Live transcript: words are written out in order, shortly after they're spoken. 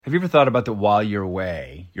Have you ever thought about that while you're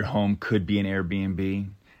away, your home could be an Airbnb?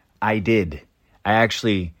 I did. I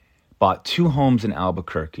actually bought 2 homes in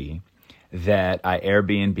Albuquerque that I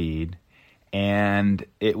Airbnb'd, and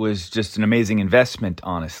it was just an amazing investment,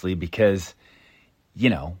 honestly, because, you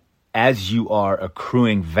know, as you are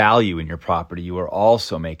accruing value in your property, you are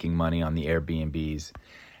also making money on the Airbnbs.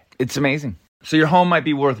 It's amazing. So your home might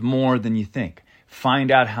be worth more than you think. Find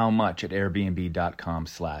out how much at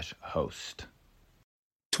airbnb.com/host.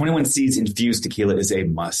 21 Seeds Infused Tequila is a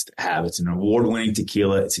must-have. It's an award-winning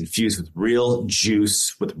tequila. It's infused with real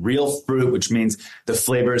juice, with real fruit, which means the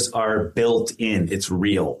flavors are built in. It's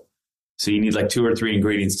real. So you need like 2 or 3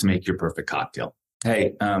 ingredients to make your perfect cocktail.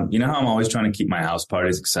 Hey, you know how I'm always trying to keep my house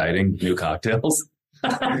parties exciting? New cocktails.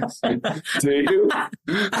 Do you?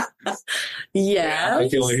 Yeah. I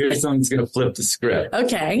feel like here's someone's going to flip the script.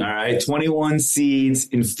 Okay. All right. 21 Seeds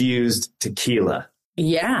Infused Tequila.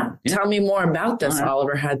 Yeah. Tell me more about this, right.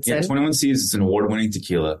 Oliver Hudson. Yeah, 21 Seeds is an award-winning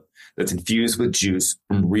tequila that's infused with juice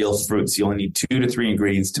from real fruits. You only need 2 to 3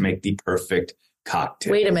 ingredients to make the perfect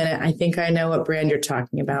cocktail. Wait a minute. I think I know what brand you're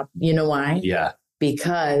talking about. You know why? Yeah.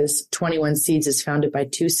 Because 21 Seeds is founded by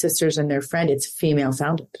 2 sisters and their friend. It's female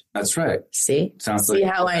founded. That's right. See? See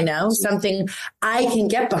how I know? Something I can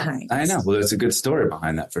get behind. I know. Well, there's a good story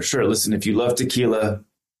behind that for sure. Listen, if you love tequila,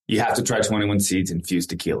 you have to try 21 Seeds Infused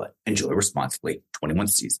Tequila. Enjoy responsibly. 21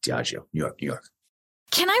 Seeds, Diageo, New York, New York.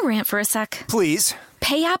 Can I rant for a sec? Please.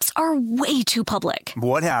 Pay apps are way too public.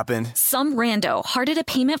 What happened? Some rando hearted a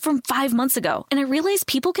payment from 5 months ago, and I realized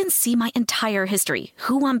people can see my entire history,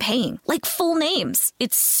 who I'm paying, like full names.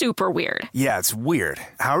 It's super weird. Yeah, it's weird.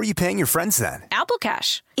 How are you paying your friends then? Apple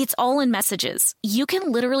Cash. It's all in messages. You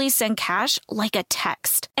can literally send cash like a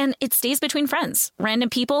text, and it stays between friends. Random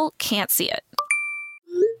people can't see it.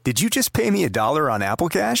 Did you just pay me $1 on Apple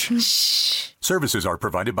Cash? Shh. Services are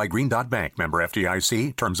provided by Green Dot Bank. Member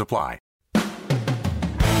FDIC. Terms apply.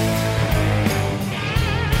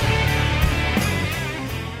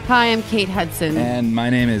 Hi, I'm Kate Hudson. And my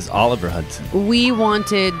name is Oliver Hudson. We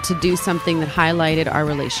wanted to do something that highlighted our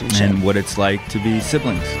relationship. And what it's like to be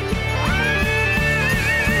siblings.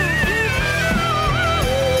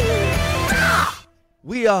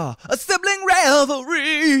 We are a sibling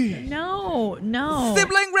revelry. No.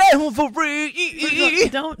 Sibling revelry.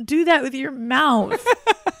 Don't do that with your mouth.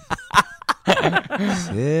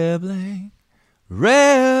 Sibling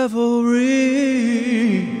revelry.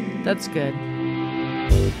 That's good.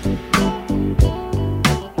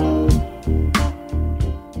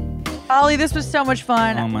 Ollie, this was so much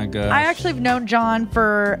fun. Oh my gosh. I actually have known Jon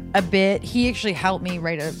for a bit. He actually helped me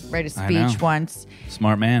write a speech once.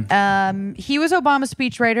 Smart man. He was Obama's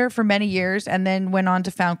speechwriter for many years and then went on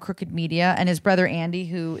to found Crooked Media. And his brother Andy,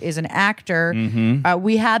 who is an actor,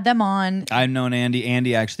 we had them on. I've known Andy.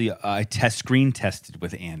 Andy actually, I screen tested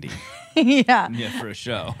with Andy. Yeah, for a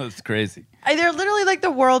show. It's crazy. They're literally like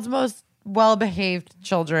the world's most well-behaved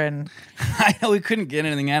children. I know, we couldn't get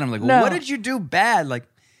anything at him. Like, well, what did you do bad? Like,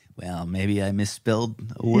 well, maybe I misspelled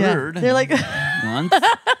a word. They're like once.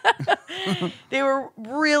 They were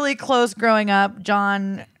really close growing up.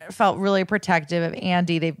 Jon felt really protective of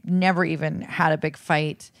Andy. They've never even had a big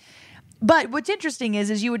fight. But what's interesting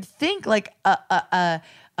is you would think like a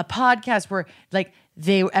podcast where like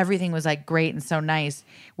everything was like great and so nice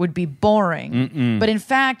would be boring. But in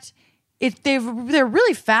fact, they're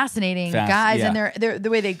really fascinating guys, and they're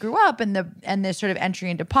the way they grew up and their sort of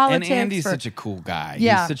entry into politics. And Andy's such a cool guy.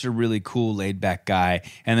 Yeah. He's such a really cool, laid back guy.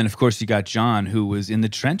 And then of course you got Jon, who was in the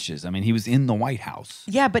trenches. I mean, he was in the White House.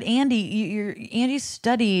 Yeah, but Andy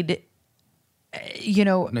studied.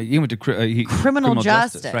 No, he went to criminal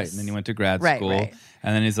justice, right? And then he went to grad school, right.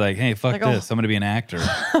 And then he's like, "Hey, fuck this! I'm going to be an actor."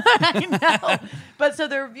 I know, but so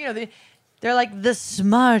they're like the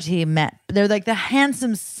smarty men. They're like the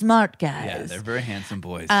handsome, smart guys. Yeah, they're very handsome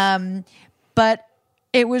boys. But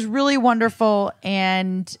it was really wonderful,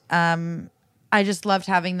 and I just loved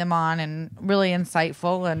having them on, and really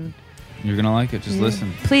insightful. And you're gonna like it. Just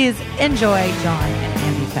listen. Please enjoy Jon and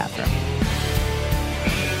Andy Favreau.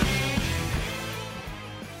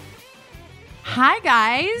 Hi,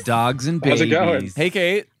 guys. Dogs and babies. How's it going? Hey,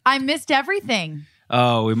 Kate. I missed everything.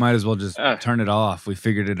 Oh, we might as well just turn it off. We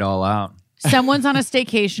figured it all out. Someone's on a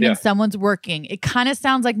staycation and someone's working. It kind of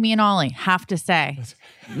sounds like me and Ollie, have to say.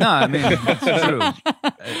 No, I mean, it's true.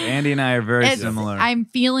 Andy and I are very similar. I'm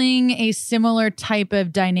feeling a similar type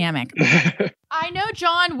of dynamic. I know,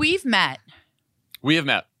 Jon, we've met. We have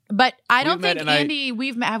met. But I don't think, Andy,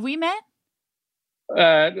 we've met. Have we met?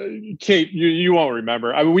 Kate, you won't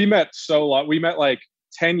remember. I mean, we met so long. We met like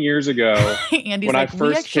 10 years ago. Andy's when like, I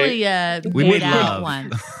first we actually we made love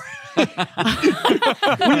once.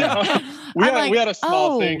 We had a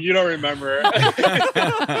small thing. You don't remember.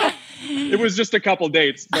 It was just a couple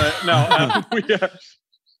dates, but no.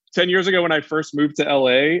 10 years ago when I first moved to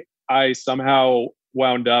LA, I somehow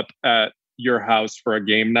wound up at your house for a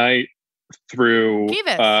game night through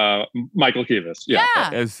Michael Kivas. Yeah.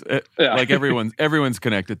 Like everyone's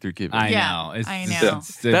connected through Kivas. I know. I know.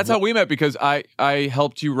 That's how we met, because I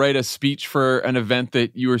helped you write a speech for an event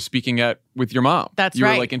that you were speaking at with your mom. You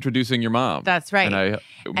were like introducing your mom. That's right.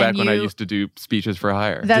 And when I used to do speeches for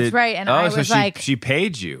hire. That's right. And I was like, she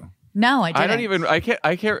paid you. No, I didn't. I can't.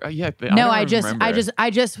 Yeah. I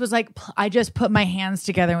just was like, I just put my hands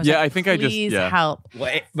together and was like, I think please help.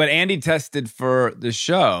 Well, but Andy tested for the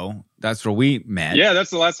show. That's where we met. Yeah, that's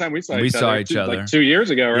the last time we saw each other. Like 2 years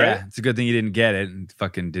ago, right? Yeah, it's a good thing you didn't get it and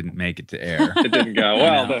fucking didn't make it to air. It didn't go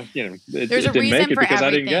well. There's a didn't reason make it for because everything. I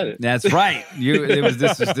didn't get it. That's right.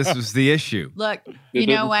 This was the issue. Look, you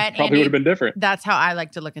know what? Probably would have been different. That's how I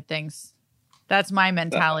like to look at things. That's my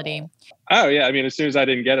mentality. Oh, yeah. I mean, as soon as I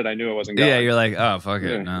didn't get it, I knew it wasn't going. Yeah, you're like, oh, fuck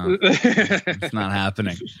it. No, it's not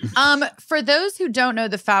happening. For those who don't know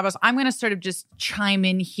the Favreaus, I'm going to sort of just chime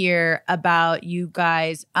in here about you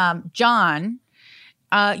guys. Jon,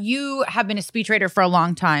 you have been a speechwriter for a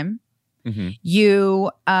long time. Mm-hmm. You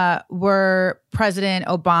were President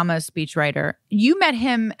Obama's speechwriter. You met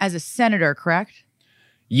him as a senator, correct?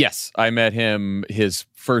 Yes, I met him his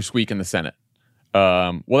first week in the Senate.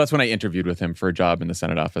 Well, that's when I interviewed with him for a job in the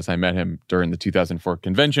Senate office. I met him during the 2004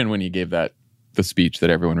 convention when he gave the speech that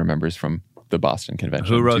everyone remembers from the Boston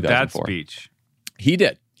convention. Who wrote that speech? He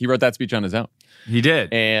did. He wrote that speech on his own. He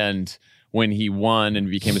did. And when he won and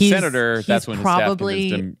became a senator, that's when his staff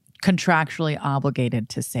convinced him. Contractually obligated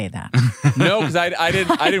to say that. No, because I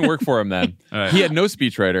didn't work for him then. Right. He had no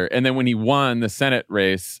speechwriter, and then when he won the Senate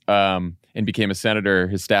race and became a senator,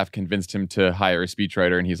 his staff convinced him to hire a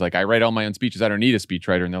speechwriter, and he's like, "I write all my own speeches. I don't need a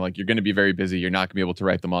speechwriter." And they're like, "You're going to be very busy. You're not going to be able to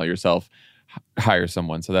write them all yourself. Hire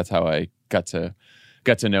someone." So that's how I got to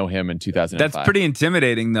know him in 2005. That's pretty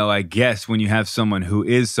intimidating, though, I guess, when you have someone who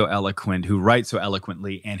is so eloquent, who writes so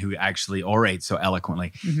eloquently, and who actually orates so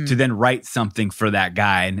eloquently, to then write something for that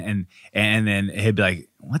guy, and then he'd be like,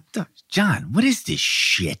 "What the, Jon? What is this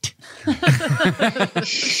shit?"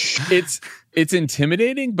 It's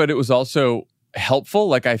intimidating, but it was also helpful.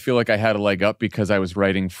 Like, I feel like I had a leg up because I was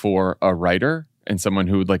writing for a writer and someone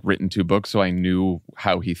who had like written 2 books, so I knew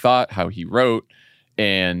how he thought, how he wrote,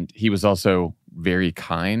 and he was also very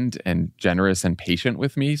kind and generous and patient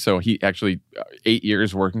with me. So he actually, 8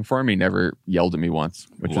 years working for him, he never yelled at me once,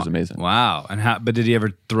 which was amazing. Wow. But did he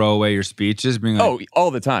ever throw away your speeches? Being like, all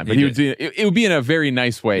the time. But he would do it would be in a very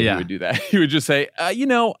nice way. Yeah. He would do that. He would just say, I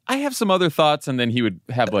have some other thoughts. And then he would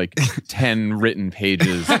have like 10 written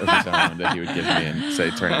pages of his own that he would give me and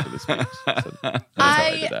say, turn into the speech. So that's how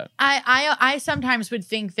I did that. I sometimes would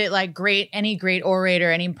think that like any great orator,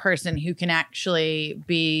 any person who can actually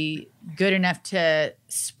be good enough to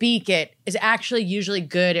speak it is actually usually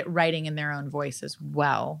good at writing in their own voice as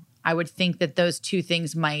well. I would think that those two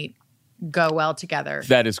things might go well together.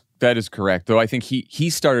 That is correct. Though I think he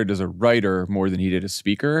started as a writer more than he did a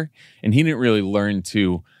speaker, and he didn't really learn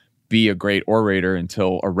to be a great orator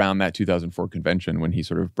until around that 2004 convention when he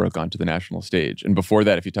sort of broke onto the national stage. And before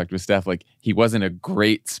that, if you talk to his staff, like he wasn't a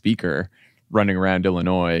great speaker running around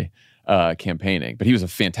Illinois campaigning, but he was a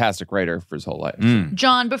fantastic writer for his whole life.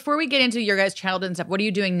 Jon, before we get into your guys' childhood and stuff, what are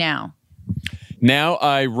you doing now? Now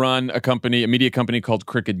I run a media company called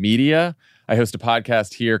Crooked Media. I host a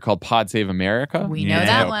podcast here called Pod Save America. We know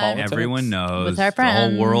that one. Politics. Everyone knows. With our friends.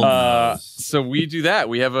 The whole world knows. So we do that.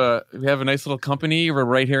 We have a nice little company. We're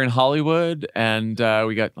right here in Hollywood, and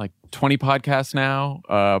we got like 20 podcasts now.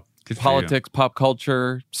 Politics, pop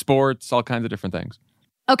culture, sports, all kinds of different things.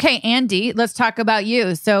 Okay, Andy, let's talk about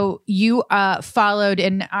you. So you followed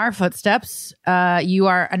in our footsteps. You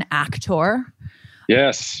are an actor.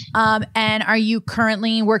 Yes. And are you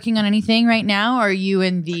currently working on anything right now? Or are you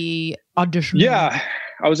in the audition? Yeah,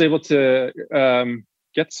 I was able to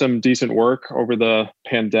get some decent work over the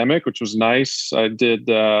pandemic, which was nice. I did.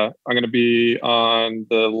 I'm going to be on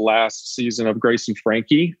the last season of Grace and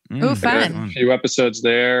Frankie. Oh, fun! A few episodes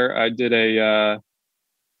there. I did a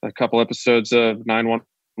couple episodes of 911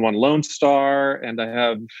 Lone Star, and I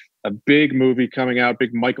have a big movie coming out,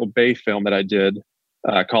 big Michael Bay film that I did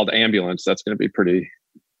called Ambulance. That's going to be pretty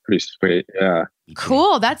sweet. Yeah.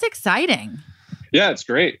 Cool. That's exciting. Yeah, it's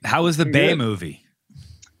great. How was the Bay movie?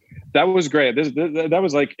 That was great. That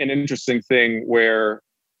was like an interesting thing where,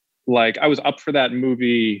 like, I was up for that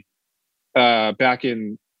movie back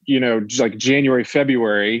in like January,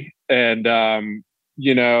 February, and I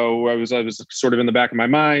was sort of in the back of my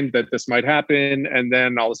mind that this might happen, and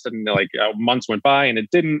then all of a sudden, like months went by and it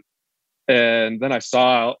didn't. And then I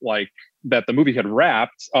saw like that the movie had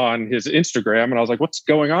wrapped on his Instagram, and I was like, what's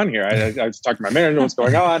going on here? I was talking to my manager, what's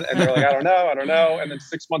going on? And they're like, I don't know. And then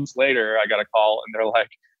 6 months later, I got a call, and they're like,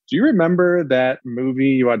 do you remember that movie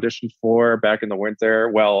you auditioned for back in the winter?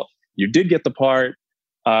 Well, you did get the part.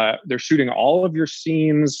 They're shooting all of your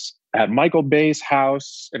scenes at Michael Bay's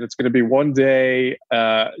house, and it's going to be one day.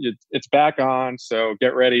 It's back on, so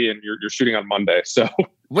get ready, and you're shooting on Monday. So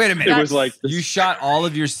wait a minute, it was like you shot all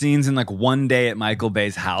of your scenes in like one day at Michael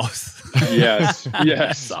Bay's house. Yes.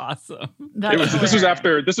 That's awesome. This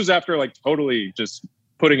was after like totally just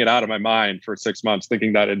putting it out of my mind for 6 months,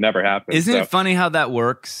 thinking that it never happened. Isn't it funny how that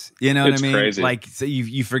works? You know what I mean? Crazy. Like, so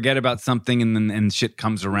you forget about something, and then shit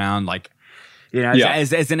comes around. Like, you know,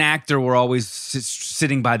 as an actor, we're always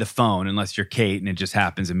sitting by the phone, unless you're Kate, and it just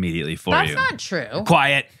happens immediately for you. That's not true.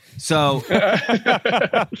 Quiet. So,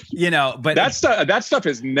 you know, but that stuff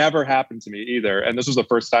has never happened to me either. And this was the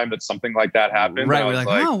first time that something like that happened. Right. We're like,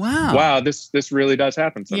 oh, wow. This really does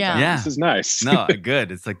happen sometimes. Yeah. This is nice. No,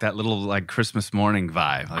 good. It's like that little like Christmas morning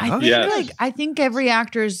vibe. Like, I think every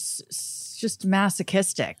actor's just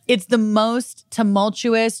masochistic. It's the most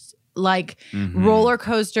tumultuous, like roller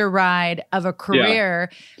coaster ride of a career.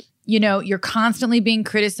 Yeah. You know, you're constantly being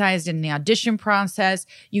criticized in the audition process.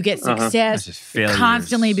 You get success,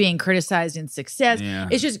 constantly being criticized in success. Yeah.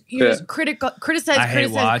 It's just just criticized. I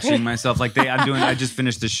hate watching myself. Like I just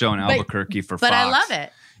finished this show in Albuquerque for Fox. But I love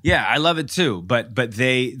it. Yeah, I love it too. But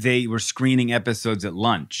they were screening episodes at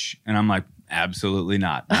lunch, and I'm like, absolutely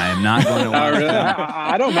not. I am not going to watch really?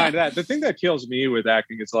 I don't mind that. The thing that kills me with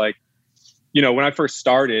acting is like, you know, when I first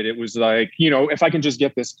started, it was like, you know, if I can just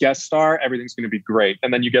get this guest star, everything's going to be great.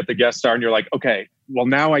 And then you get the guest star and you're like, okay, well,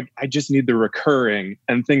 now I just need the recurring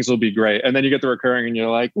and things will be great. And then you get the recurring and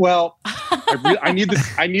you're like, well, I need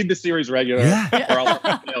the series regular or else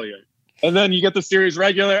I'm a failure. And then you get the series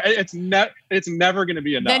regular. It's never going to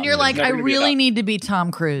be enough. Then you're like, I really need to be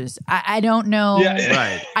Tom Cruise. I don't know. Yeah.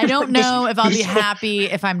 Right. I don't know if I'll be happy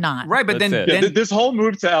if I'm not. Right. But then this whole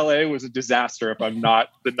move to LA was a disaster if I'm not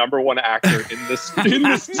the number one actor in this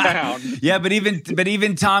town. Yeah. But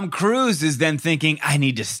even Tom Cruise is then thinking, I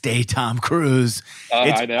need to stay Tom Cruise.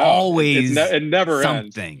 I know. Always it never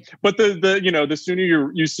something. Ends. But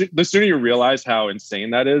the sooner you realize how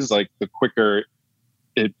insane that is, like the quicker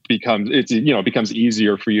it becomes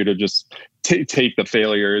easier for you to just take the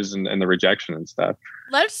failures and the rejection and stuff.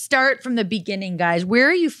 Let's start from the beginning, guys. Where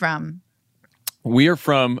are you from? We are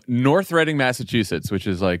from North Reading, Massachusetts, which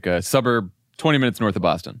is like a suburb 20 minutes north of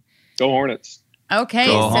Boston. Go Hornets. Okay,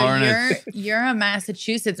 Go so Hornets. you're a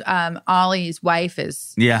Massachusetts. Ollie's wife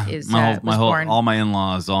is all my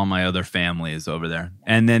in-laws, all my other family is over there.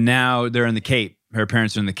 And then now they're in the Cape. Her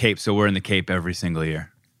parents are in the Cape, so we're in the Cape every single year.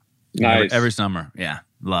 Nice. Every summer. Yeah.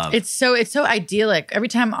 Love. It's so idyllic. Every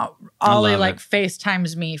time Ollie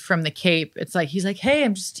FaceTimes me from the Cape, it's like he's like, "Hey,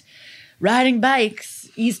 I'm just riding bikes,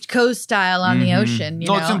 East Coast style on the ocean." You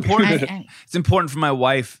know? It's important. It's important for my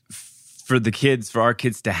wife, for our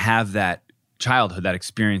kids to have that childhood, that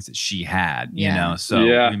experience that she had. You know,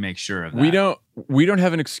 so we make sure of that. We don't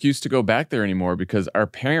have an excuse to go back there anymore because our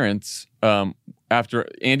parents, after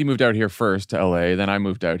Andy moved out here first to LA, then I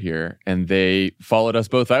moved out here, and they followed us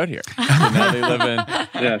both out here. So now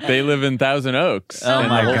they live in Thousand Oaks, and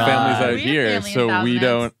my whole God. family's out here. So we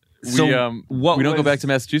don't go back to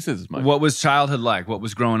Massachusetts as much. What was childhood like? What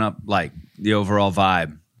was growing up like? The overall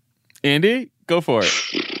vibe. Andy, go for it.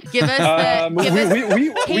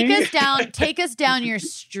 Take us down your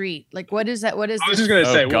street. Like, what is that? What is? I was just gonna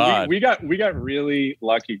say, we got really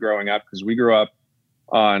lucky growing up because we grew up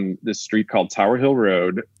on this street called Tower Hill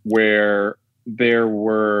Road, where there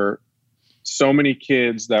were so many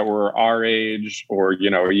kids that were our age or, you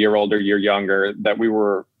know, a year older, year younger, that we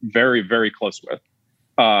were very, very close with,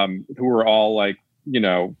 who were all like, you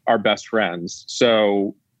know, our best friends.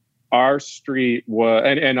 So our street was,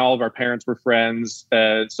 and all of our parents were friends.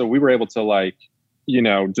 So we were able to, like, you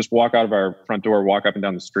know, just walk out of our front door, walk up and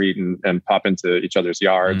down the street and pop into each other's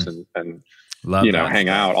yards and Love you know, that. hang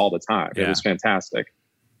out all the time. Yeah. It was fantastic.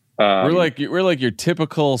 We're like your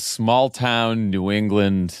typical small town New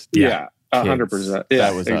England. Yeah, 100%. Yeah,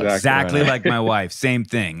 that was Exactly right. like my wife. Same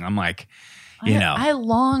thing. I'm like, you know. I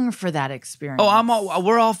long for that experience.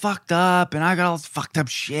 We're all fucked up, and I got all this fucked up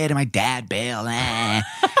shit, and my dad bailed. and,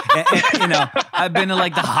 you know, I've been to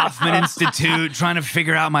like the Hoffman Institute trying to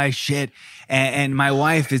figure out my shit. And my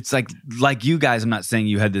wife, it's like you guys, I'm not saying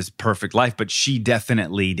you had this perfect life, but she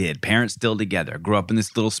definitely did. Parents still together, grew up in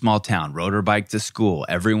this little small town, rode her bike to school.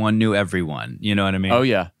 Everyone knew everyone. You know what I mean? Oh,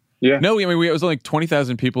 yeah. Yeah. No, I mean, it was only like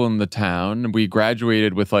 20,000 people in the town. We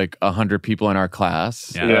graduated with like 100 people in our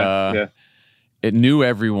class. Yeah. Yeah. It knew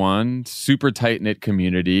everyone, super tight-knit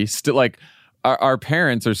community. Still, like, our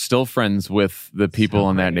parents are still friends with the people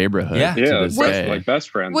in that neighborhood. Yeah, to this day. like best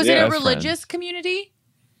friends. Was it a best religious community?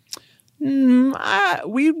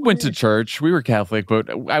 We went to church. We were Catholic, but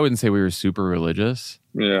I wouldn't say we were super religious.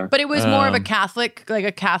 Yeah. But it was more of a Catholic, like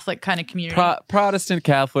a Catholic kind of community. Protestant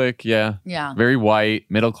Catholic, yeah. Yeah. Very white,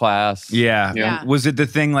 middle class. Yeah. Yeah. Was it the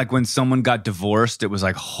thing like when someone got divorced, it was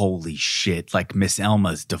like, holy shit, like Miss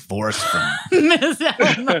Elma's divorced from Miss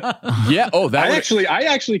Elma. Yeah. Oh, that I was,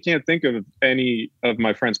 actually can't think of any of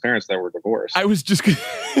my friends' parents that were divorced. I was just it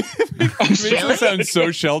makes it sound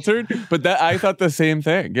so sheltered, but that I thought the same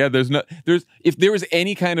thing. Yeah, there's if there was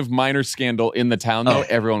any kind of minor scandal in the town though,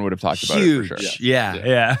 everyone would have talked about it for sure. Yeah.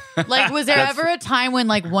 Like, was there ever a time when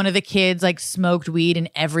like one of the kids like smoked weed and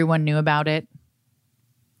everyone knew about it?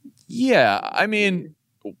 Yeah, I mean,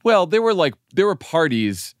 well, there were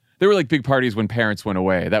parties. There were like big parties when parents went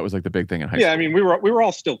away. That was like the big thing in high school. Yeah, I mean, we were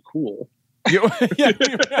all still cool. I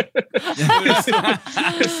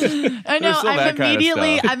know.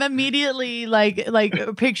 I'm immediately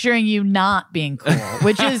like picturing you not being cool,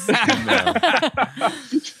 which is.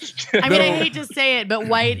 I mean, I hate to say it, but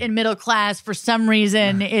white and middle class for some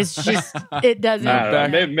reason is just it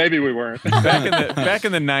doesn't. Maybe we weren't. Back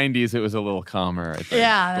in the 90s, it was a little calmer. I think.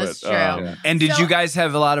 Yeah, that's true. And did you guys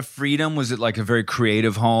have a lot of freedom? Was it like a very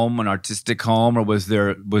creative home, an artistic home, or was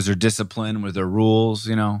there discipline? Were there rules?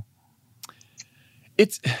 You know.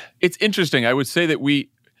 It's interesting. I would say that we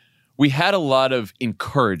had a lot of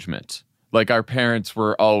encouragement. Like our parents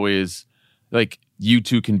were always like, you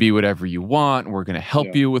two can be whatever you want. And we're going to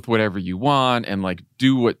help you with whatever you want and like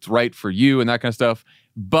do what's right for you and that kind of stuff.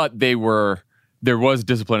 But there was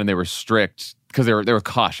discipline and they were strict because they were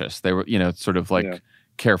cautious. They were, sort of like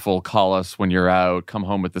careful, call us when you're out, come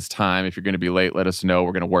home at this time. If you're going to be late, let us know.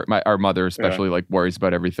 We're going to work. Our mother especially like worries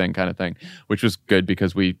about everything kind of thing, which was good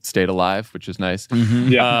because we stayed alive, which is nice. Mm-hmm.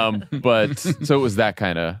 Yeah. But so it was that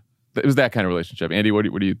kind of relationship. Andy, what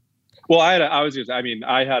do you? Well, I had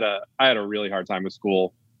a really hard time with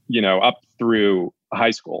school, up through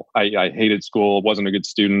high school. I hated school, wasn't a good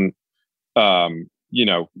student,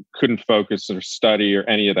 couldn't focus or study or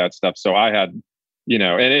any of that stuff. So I had, and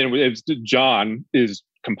it was, John is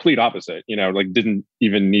complete opposite, like didn't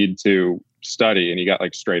even need to study and he got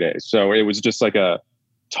like straight A's. So it was just like a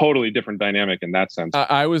totally different dynamic in that sense.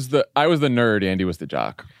 I was the nerd. Andy was the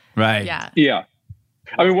jock. Right. Yeah.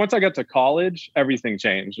 I mean, once I got to college, everything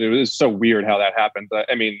changed. It was so weird how that happened.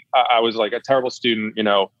 I mean, I was like a terrible student,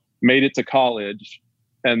 made it to college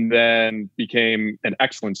and then became an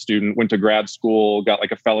excellent student, went to grad school, got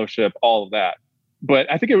like a fellowship, all of that. But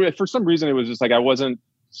I think for some reason, it was just like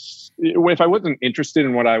if I wasn't interested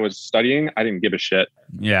in what I was studying, I didn't give a shit.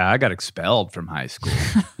 Yeah, I got expelled from high school.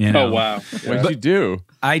 Oh, wow. What'd you do?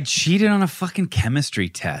 I cheated on a fucking chemistry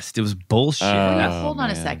test. It was bullshit. Hold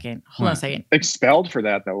on a second. Expelled for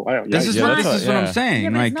that, though. Wow. This is what I'm saying. Yeah,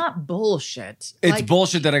 but like, it's not bullshit. It's like,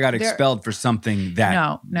 bullshit that I got expelled for something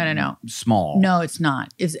that no. small. No, it's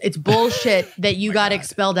not. It's bullshit that you got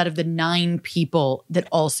expelled out of the 9 people that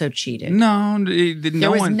also cheated. No,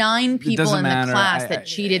 there was 9 people in the class that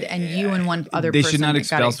cheated, and you and one other person. They should not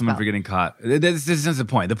expel someone for getting caught. This is the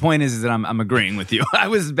point. The point is that I'm agreeing with you. I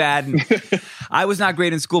was bad. And I was not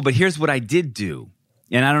great in school, but here's what I did do.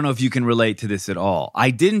 And I don't know if you can relate to this at all. I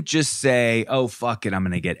didn't just say, oh, fuck it, I'm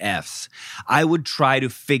going to get Fs. I would try to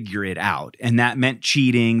figure it out. And that meant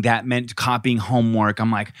cheating. That meant copying homework.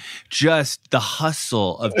 I'm like, just the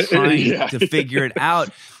hustle of trying to figure it out.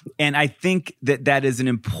 And I think that is an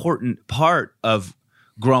important part of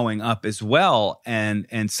growing up as well,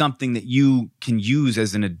 and something that you can use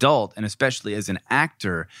as an adult and especially as an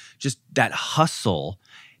actor, just that hustle,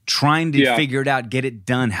 trying to figure it out, get it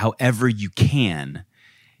done however you can.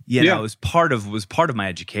 Was part of my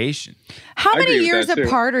education. How many years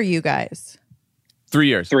apart are you guys? 3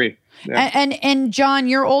 years. 3. Yeah. And John,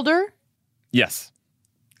 you're older? Yes.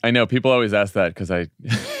 I know people always ask that because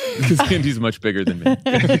Andy's much bigger than me.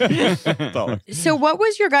 So what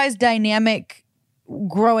was your guys' dynamic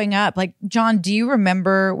growing up? Like, John, do you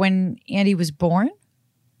remember when Andy was born?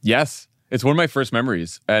 Yes. It's one of my first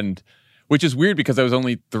memories, and which is weird because I was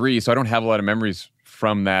only 3, so I don't have a lot of memories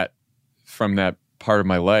from that part of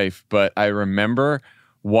my life. But I remember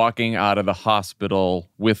walking out of the hospital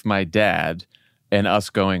with my dad and us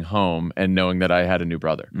going home and knowing that I had a new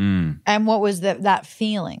brother. And what was that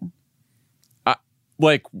feeling?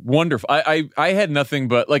 Like wonderful. I had nothing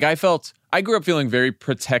but like I grew up feeling very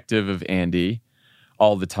protective of Andy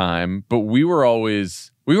all the time, but we were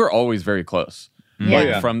always very close.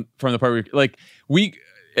 Yeah. From the part we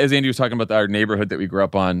as Andy was talking about our neighborhood that we grew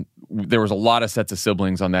up on, there was a lot of sets of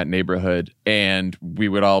siblings on that neighborhood, and we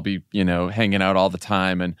would all be, hanging out all the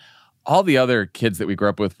time. And all the other kids that we grew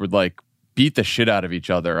up with would like beat the shit out of each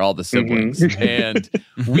other, all the siblings. And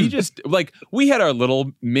we just we had our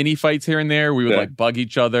little mini fights here and there. We would like bug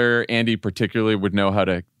each other. Andy particularly would know how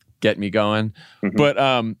to get me going. But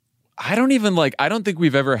I don't think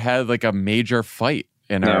we've ever had like a major fight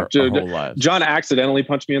in our whole lives. John accidentally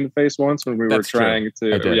punched me in the face once when we were trying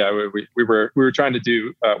to. Yeah, we were trying to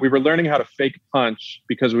do. We were learning how to fake punch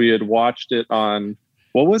because we had watched it on.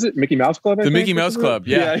 What was it? Mickey Mouse Club. Mickey Mouse Club.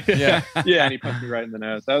 Yeah. And he punched me right in the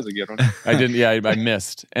nose. That was a good one. I didn't. Yeah, I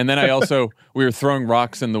missed. And then we were throwing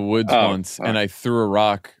rocks in the woods once, and I threw a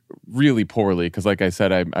rock really poorly because, like I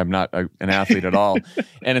said, I'm not an athlete at all.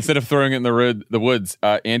 And instead of throwing it in the woods,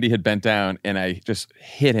 Andy had bent down, and I just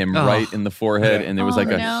hit him right in the forehead, and there was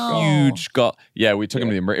huge gall. Yeah, we took him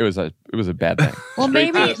to the. It was a bad thing. Well,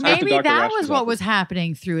 maybe that was what was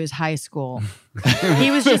happening through his high school.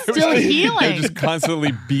 He was just still healing. They're just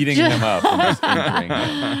constantly beating him up and just injuring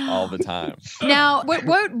him all the time. Now, what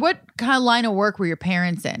kind of line of work were your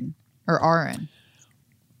parents in or are in?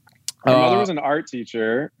 My mother was an art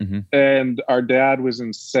teacher, and our dad was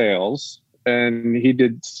in sales, and he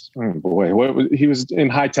did. Oh boy, he was in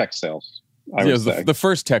high tech sales. It was the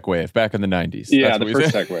first tech wave back in the 90s. Yeah, the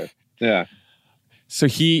first tech wave. Yeah. So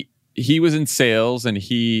he was in sales, and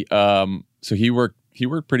he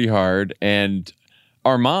worked pretty hard, and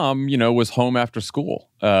our mom, was home after school.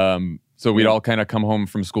 So we'd all kind of come home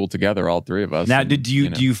from school together, all three of us. Now, do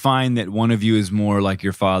you find that one of you is more like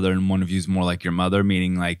your father and one of you is more like your mother?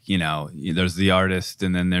 Meaning, there's the artist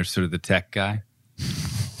and then there's sort of the tech guy.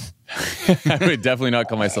 I would definitely not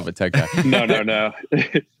call myself a tech guy. No.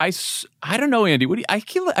 I don't know, Andy. I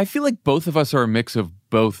feel like both of us are a mix of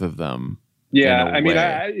both of them.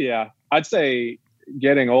 Yeah, I'd say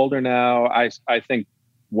getting older now, I think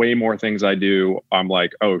way more things I do, I'm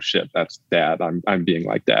like, oh shit, that's dad. I'm being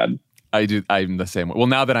like dad. I'm the same way. Well,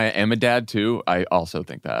 now that I am a dad too, I also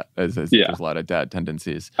think that there's a lot of dad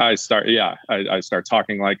tendencies. I start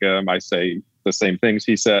talking like him. I say the same things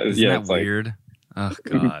he says. Isn't that weird? Oh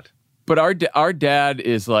God. But our dad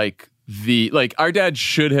is our dad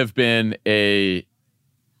should have been a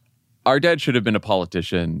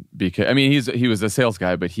politician because he was a sales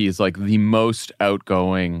guy, but he's like the most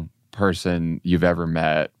outgoing person you've ever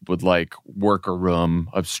met, would like work a room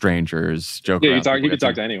of strangers, joke around. He could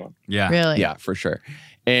talk to anyone. Yeah. Really? Yeah, for sure.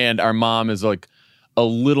 And our mom is like a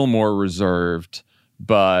little more reserved,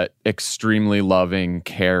 but extremely loving,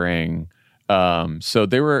 caring. So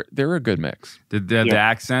they were a good mix. Did the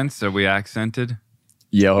accents? Are we accented?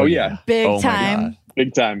 Yeah. Oh yeah. Big time.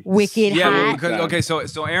 Big time. Wicked hot. Okay, so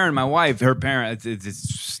Erin, my wife, her parents,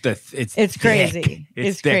 it's crazy.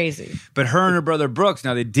 It's crazy. But her and her brother Brooks,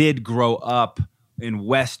 now they did grow up in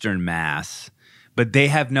Western Mass, but they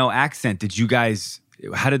have no accent.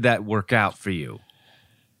 How did that work out for you?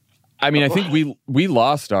 I think we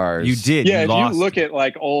lost ours. You did. Yeah, if you look at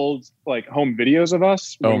like old home videos of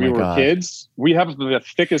us when we were kids, we have the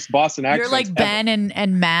thickest Boston accent. You're like Ben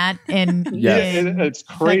and Matt in it's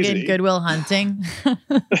crazy. Good Will Hunting.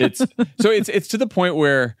 It's to the point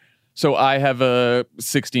where I have a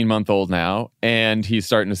 16-month-old now, and he's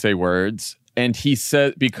starting to say words, and he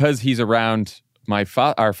said because he's around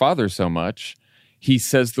our father so much. He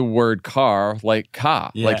says the word car like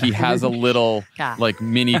 "ka," like he has a little like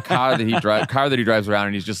mini car that he drives around,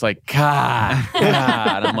 and he's just like "ka,"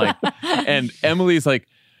 and I'm like, and Emily's like,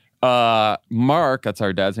 Mark, that's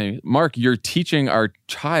our dad's name. Mark, you're teaching our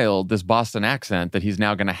child this Boston accent that he's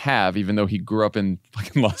now going to have, even though he grew up in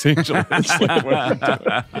fucking Los Angeles. Like, what are you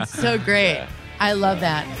doing? It's so great. Yeah. I love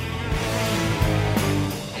that.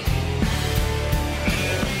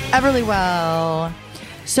 Everlywell.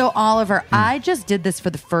 So Oliver, I just did this for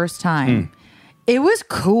the first time. It was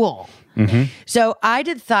cool. Mm-hmm. So I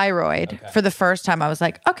did thyroid for the first time. I was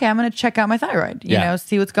like, okay, I'm going to check out my thyroid, you know,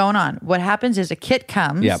 see what's going on. What happens is a kit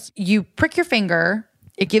comes, you prick your finger.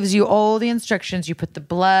 It gives you all the instructions. You put the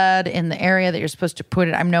blood in the area that you're supposed to put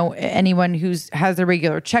it. I know anyone who has the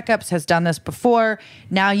regular checkups has done this before.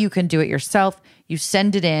 Now you can do it yourself. You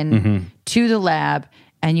send it in to the lab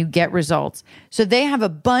and you get results. So they have a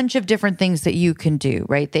bunch of different things that you can do,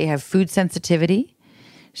 right? They have food sensitivity.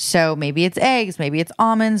 So maybe it's eggs, maybe it's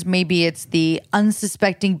almonds, maybe it's the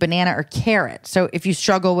unsuspecting banana or carrot. So if you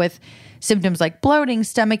struggle with symptoms like bloating,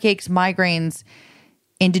 stomach aches, migraines,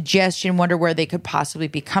 indigestion, wonder where they could possibly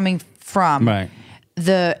be coming from,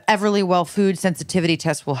 the Everlywell food sensitivity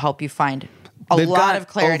test will help you find They've lot got of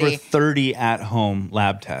clarity. Over 30 at-home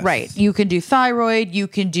lab tests. Right. You can do thyroid. You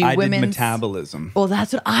can do I women's did metabolism. Well,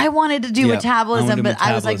 that's what I wanted to do, Yeah, metabolism, but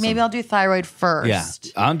I was like, metabolism. maybe I'll do thyroid first. Yeah,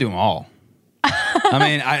 I'll do them all. I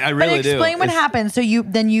mean, I really but do. explain what happens. So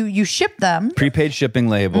you ship them. Prepaid shipping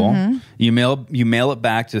label. Mm-hmm. You mail it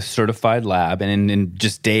back to a certified lab, and in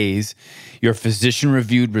just days, your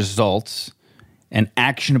physician-reviewed results and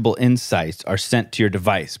actionable insights are sent to your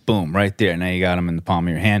device. Boom, right there. Now you got them in the palm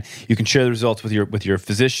of your hand. You can share the results with your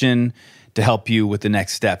physician to help you with the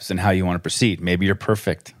next steps and how you want to proceed. Maybe you're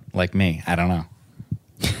perfect like me. I don't know.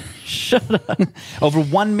 Shut up. Over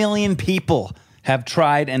 1 million people have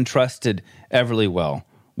tried and trusted Everlywell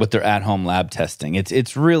with their at-home lab testing.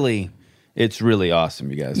 It's really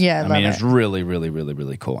awesome, you guys. Yeah, I love it's it. really, really, really,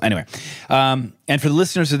 really cool. Anyway, and for the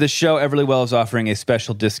listeners of this show, Everlywell is offering a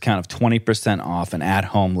special discount of 20% off an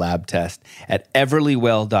at-home lab test at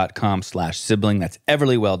everlywell.com/sibling. That's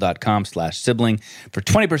everlywell.com/sibling for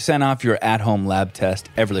 20% off your at-home lab test.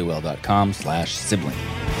 everlywell.com/sibling.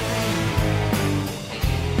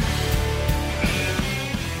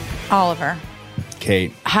 Oliver,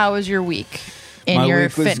 Kate, how was your week in my your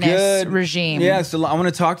week was fitness good. regime? Yeah, so I want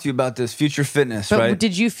to talk to you about this future fitness, But right?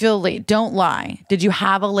 did you feel late? Don't lie. Did you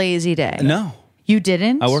have a lazy day? No. You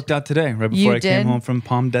didn't? I worked out today, right before I came home from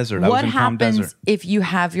Palm Desert. I was What in Palm happens Desert. if you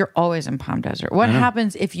have, you're always in Palm Desert. What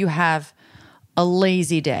happens if you have a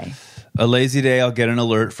lazy day? A lazy day, I'll get an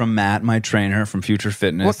alert from Matt, my trainer from Future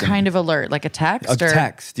Fitness. What kind of alert? Like a text? A or?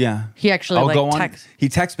 text, yeah. He actually I'll like go on, text. He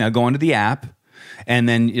texts me. I'll go onto the app, and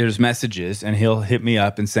then there's messages, and he'll hit me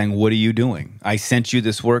up and saying, "What are you doing? I sent you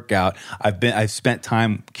this workout. I've spent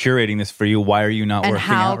time curating this for you. Why are you not And working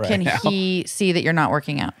how out right can now?" he see that you're not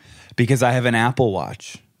working out? Because I have an Apple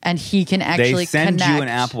Watch. And he can actually They send connect. you an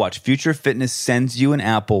Apple Watch. Future Fitness sends you an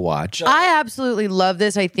Apple Watch. I absolutely love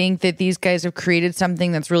this. I think that these guys have created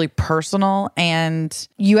something that's really personal, and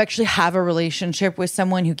you actually have a relationship with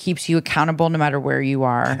someone who keeps you accountable no matter where you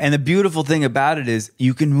are. And the beautiful thing about it is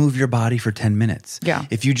you can move your body for 10 minutes. Yeah.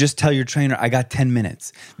 If you just tell your trainer, I got 10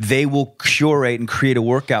 minutes, they will curate and create a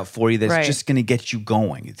workout for you that's Right. just going to get you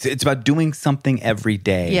going. It's about doing something every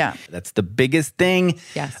day. Yeah. That's the biggest thing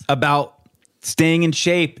Yes. about staying in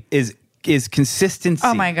shape is consistency.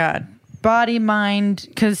 Oh my God. Body, mind,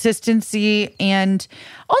 consistency, and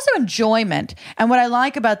also enjoyment. And what I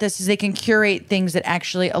like about this is they can curate things that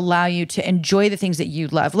actually allow you to enjoy the things that you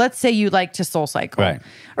love. Let's say you like to Soul Cycle. Right.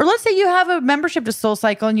 Or let's say you have a membership to Soul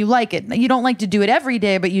Cycle and you like it. You don't like to do it every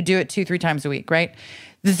day, but you do it 2-3 times a week, right?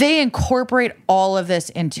 They incorporate all of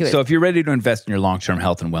this into it. So if you're ready to invest in your long-term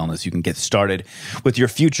health and wellness, you can get started with your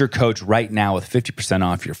future coach right now with 50%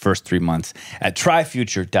 off your first 3 months at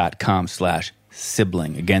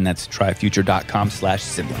tryfuture.com/sibling. Again, that's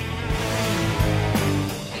tryfuture.com/sibling.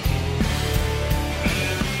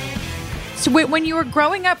 So when you were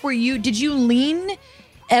growing up, did you lean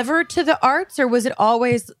ever to the arts, or was it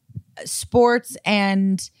always sports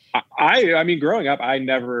and I mean, growing up, I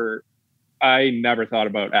never thought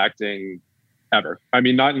about acting ever. I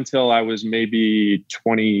mean, not until I was maybe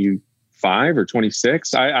 25 or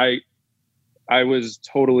 26. I was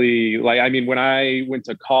totally like, I mean, when I went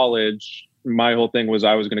to college, my whole thing was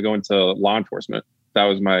I was going to go into law enforcement.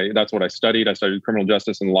 That's what I studied. I studied criminal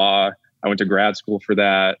justice and law. I went to grad school for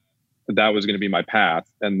that. That was going to be my path.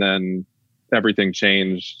 And then everything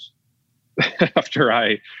changed after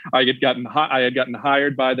I had gotten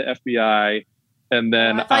hired by the FBI. And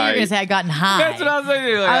then I thought you were going to say I gotten high. That's what I was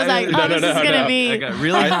thinking. I was like, this is going to be. I got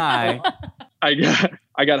really high. I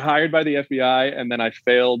got hired by the FBI, and then I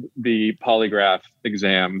failed the polygraph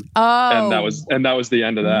exam. Oh, and that was the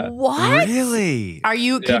end of that. What? Really?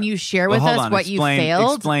 Can you share with hold us on, what you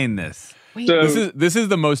failed? Explain this. So, This is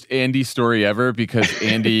the most Andy story ever because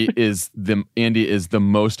Andy is the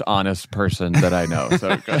most honest person that I know.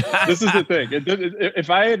 So this is the thing. If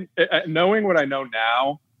I had knowing what I know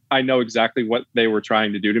now, I know exactly what they were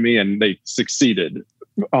trying to do to me, and they succeeded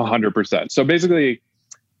 100%. So basically,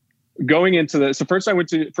 going into this, so first I went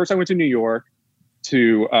to New York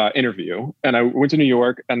to interview, and I went to New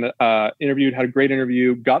York and interviewed, had a great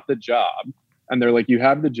interview, got the job, and they're like, "You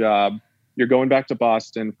have the job. You're going back to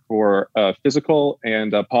Boston for a physical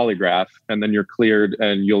and a polygraph, and then you're cleared,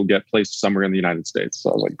 and you'll get placed somewhere in the United States."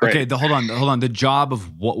 So I was like, "Great." Okay, hold on. The job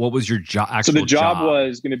of what was your job? So the job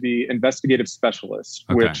was going to be investigative specialist,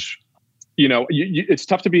 which, it's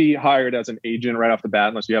tough to be hired as an agent right off the bat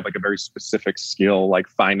unless you have like a very specific skill like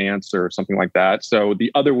finance or something like that. So the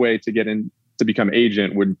other way to get in to become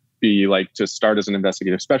agent would be like to start as an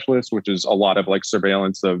investigative specialist, which is a lot of like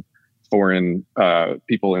surveillance of foreign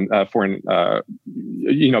people in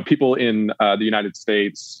people in the United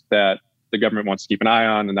States that the government wants to keep an eye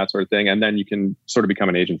on and that sort of thing. And then you can sort of become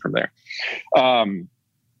an agent from there.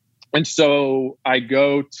 And so I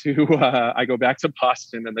go back to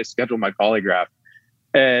Boston and they schedule my polygraph.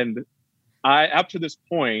 And up to this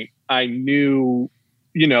point, I knew,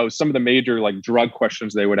 some of the major like drug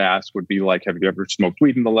questions they would ask would be like, have you ever smoked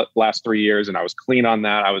weed in the last 3 years? And I was clean on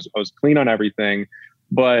that. I was clean on everything.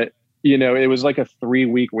 But, it was like a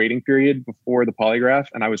 3-week waiting period before the polygraph.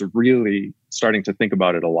 And I was really starting to think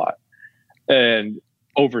about it a lot and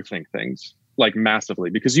overthink things like massively,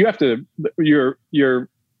 because you have to, your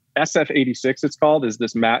SF-86, it's called, is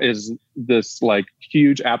this like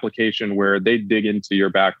huge application where they dig into your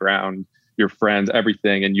background, your friends,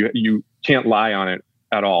 everything, and you can't lie on it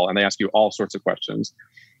at all. And they ask you all sorts of questions.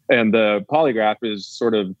 And the polygraph is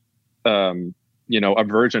sort of, a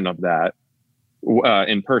version of that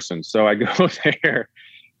in person. So I go there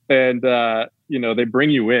and, they bring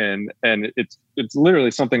you in and it's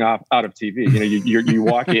literally something out of TV. You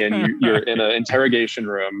walk in, you're in an interrogation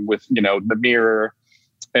room with, the mirror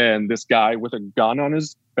and this guy with a gun on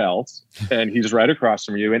his belt, and he's right across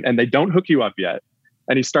from you and they don't hook you up yet.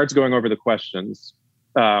 And he starts going over the questions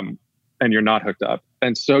and you're not hooked up.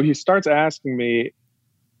 And so he starts asking me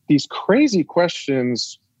these crazy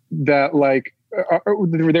questions that like,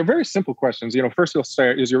 they're very simple questions. First he'll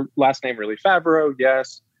say, is your last name really Favreau?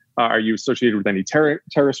 Yes. Are you associated with any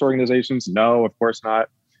terrorist organizations? No, of course not.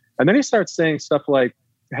 And then he starts saying stuff like,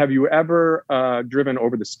 have you ever driven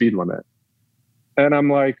over the speed limit? And I'm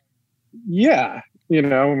like, yeah, we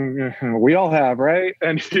all have, right?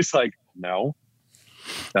 And he's like, no,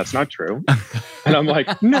 that's not true. And I'm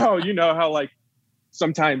like, no, how like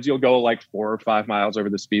sometimes you'll go like 4 or 5 miles over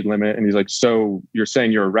the speed limit. And he's like, so you're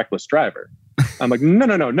saying you're a reckless driver? I'm like, no,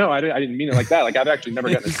 I didn't mean it like that. Like I've actually never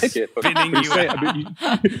gotten a ticket, but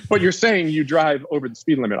you're saying you drive over the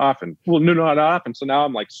speed limit often. Well, no, not often. So now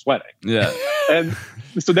I'm like sweating. Yeah. And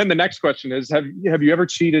so then the next question is, have you ever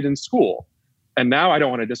cheated in school? And now I don't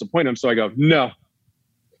want to disappoint him. So I go, no.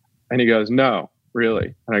 And he goes, no,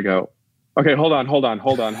 really? And I go, okay, hold on.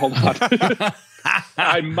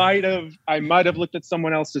 I might have looked at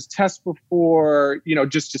someone else's test before,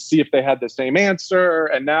 just to see if they had the same answer.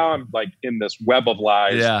 And now I'm like in this web of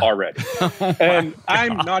lies already. And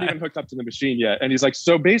I'm not even hooked up to the machine yet. And he's like,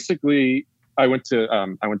 so basically I went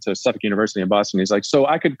to Suffolk University in Boston. He's like, so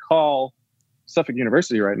I could call Suffolk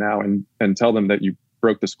University right now and tell them that you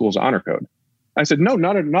broke the school's honor code. I said, no,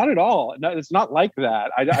 not at all. No, it's not like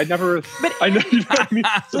that. I never, I know, you know what I mean?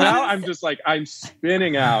 So now I'm just like, I'm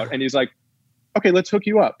spinning out. And he's like, okay, let's hook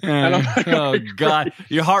you up. And I'm like, oh God,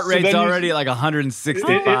 your heart rate's already at like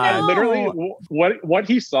 165. Literally, what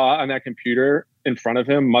he saw on that computer in front of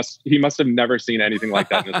him he must have never seen anything like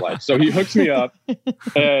that in his life. So he hooks me up,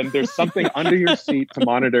 and there's something under your seat to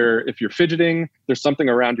monitor if you're fidgeting. There's something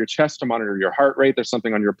around your chest to monitor your heart rate. There's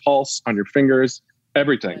something on your pulse, on your fingers,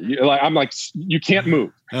 everything. I'm like, you can't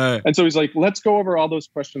move. And so he's like, let's go over all those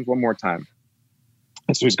questions one more time.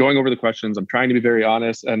 And so he's going over the questions. I'm trying to be very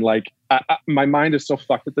honest. And like, my mind is so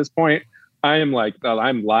fucked at this point. I am like,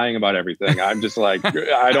 I'm lying about everything. I'm just like,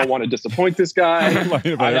 I don't want to disappoint this guy. I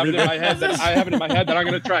have it in my head that I'm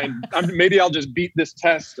going to try and maybe I'll just beat this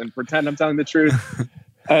test and pretend I'm telling the truth.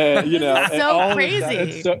 That's so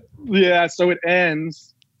crazy. So it ends.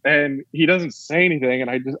 And he doesn't say anything.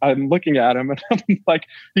 And I'm looking at him and I'm like,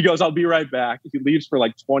 he goes, I'll be right back. He leaves for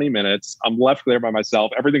like 20 minutes. I'm left there by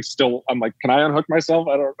myself. Everything's still, I'm like, can I unhook myself?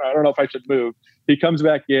 I don't know if I should move. He comes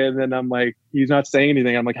back in and I'm like, he's not saying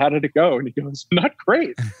anything. I'm like, how did it go? And he goes, not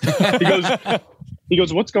great. He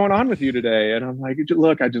goes, what's going on with you today? And I'm like,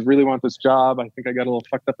 look, I just really want this job. I think I got a little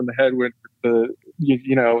fucked up in the head with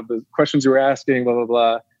the questions you were asking, blah, blah,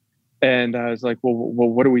 blah. And I was like, well,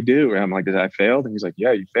 what do we do? And I'm like, did I failed? And he's like,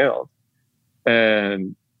 yeah, you failed.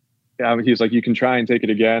 And he's like, you can try and take it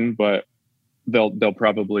again, but they'll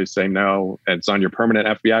probably say no. And it's on your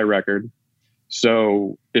permanent FBI record.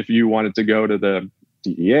 So if you wanted to go to the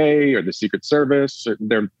DEA or the Secret Service,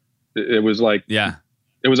 it was like,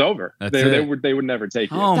 it was over. They would never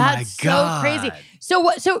take you. Oh That's my God. so crazy. So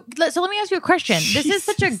let me ask you a question. This is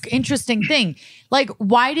such an interesting thing. Like,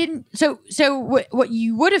 why didn't what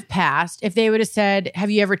you would have passed if they would have said,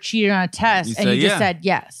 have you ever cheated on a test? You just said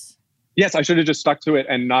yes. Yes, I should have just stuck to it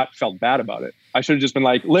and not felt bad about it. I should have just been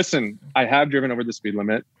like, listen, I have driven over the speed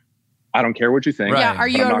limit. I don't care what you think. Right. Yeah, are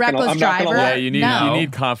you a reckless driver? Yeah, you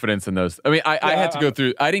need confidence in those. I mean, I had to go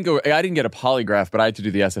through. I didn't get a polygraph, but I had to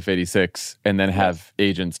do the SF-86 and then have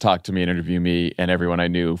agents talk to me and interview me and everyone I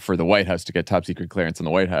knew for the White House to get top secret clearance in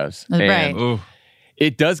the White House. Right. And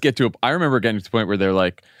it does get to. I remember getting to the point where they're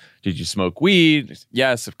like, "Did you smoke weed?"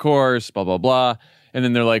 Yes, of course. Blah blah blah. And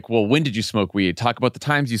then they're like, well, when did you smoke weed? Talk about the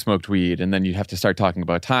times you smoked weed. And then you have to start talking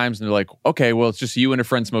about times. And they're like, okay, well, it's just you and a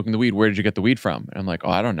friend smoking the weed. Where did you get the weed from? And I'm like, oh,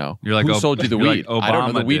 I don't know. You're like, who sold you the weed? Like, I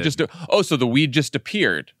don't know. The weed did. so the weed just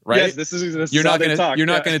appeared, right? Yes, this is you're how not they gonna talk. you're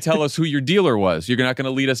not gonna tell us who your dealer was. You're not gonna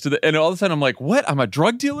lead us to the. And all of a sudden, I'm like, what? I'm a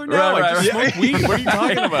drug dealer now. Right, I just right. smoke weed. What are you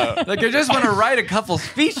talking about? Like, I just want to write a couple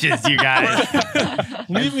speeches, you guys.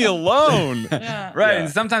 Leave me alone. Right. And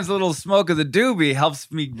sometimes a little smoke of the doobie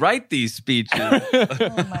helps me write these speeches.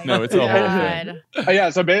 No, it's a whole thing. Yeah.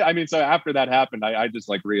 So after that happened, I just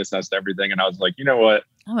like reassessed everything, and I was like, you know what?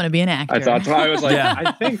 I want to be an actor. I was like,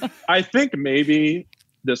 Yeah. I think maybe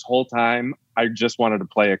this whole time I just wanted to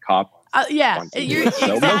play a cop. Yeah, you're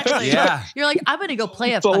exactly. Yeah. You're like, I'm gonna go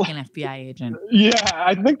play a fucking FBI agent. Yeah,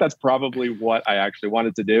 I think that's probably what I actually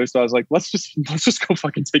wanted to do. So I was like, let's just go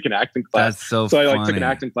fucking take an acting class. That's so I funny. took an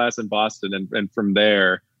acting class in Boston, and from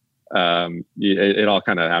there, it all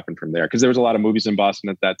kind of happened from there, because there was a lot of movies in Boston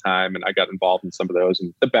at that time, and I got involved in some of those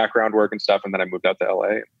and the background work and stuff, and then I moved out to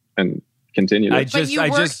LA and continued. I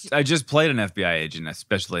just played an FBI agent, a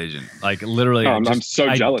special agent. Like literally, I'm so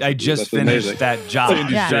jealous. I of you. just That's finished amazing. that job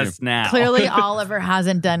Yeah. just now. Clearly, Oliver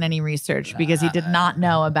hasn't done any research because he did not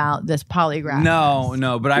know about this polygraph.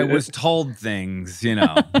 No, but I was told things.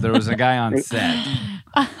 There was a guy on set.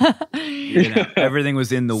 Everything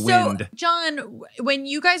was in the wind. So, John, when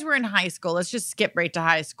you guys were in high school, let's just skip right to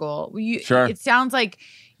high school. Sure. It sounds like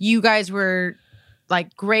you guys were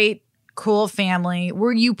like great, cool family.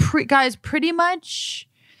 Were you guys pretty much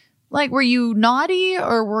like, were you naughty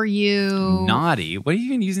or were you Naughty? What are you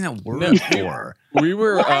even using that word for? We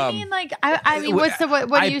were. Well, I mean, like, I mean, what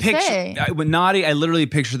do you say? With naughty, I literally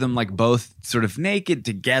picture them like both sort of naked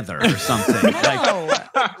together or something. No.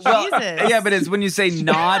 Jesus. Yeah, but it's when you say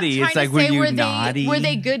naughty, it's like, were you naughty? Were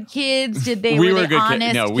they good kids? Were we they were good honest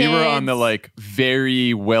kids. No, we were on the kids? like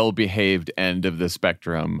very well behaved end of the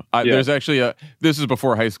spectrum. Yeah. There's actually this is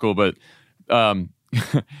before high school, but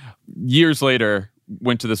years later,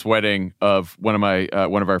 went to this wedding of one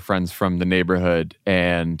of our friends from the neighborhood,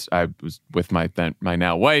 and I was with my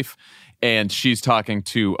now wife, and she's talking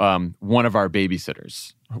to one of our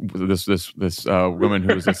babysitters. This woman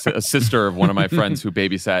who was a sister of one of my friends who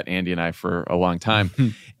babysat Andy and I for a long time.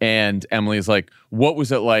 And Emily's like, what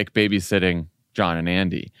was it like babysitting Jon and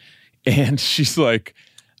Andy? And she's like,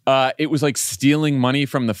 it was like stealing money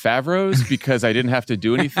from the Favreaus because I didn't have to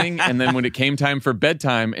do anything. And then when it came time for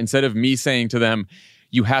bedtime, instead of me saying to them,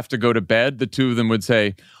 you have to go to bed, the two of them would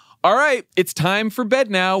say, all right, it's time for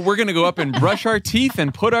bed now. We're going to go up and brush our teeth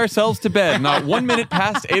and put ourselves to bed. Not 1 minute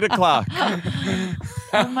past 8 o'clock.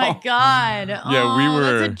 Oh my God. Yeah, we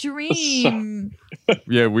were. That's a dream.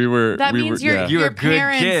 Yeah, we were. That we means were, your yeah. were good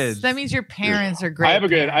parents. kids. That means your parents are great. I have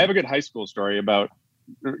a good high school story about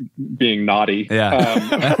being naughty.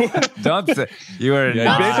 Yeah. Don't say you were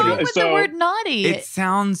Yeah, What's naughty. wrong with the word naughty? It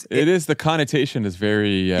sounds. It is. The connotation is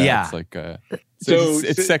very. Yeah. It's like. So-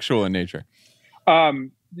 It's sexual in nature.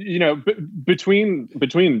 Between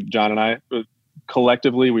Jon and I,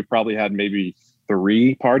 collectively, we probably had maybe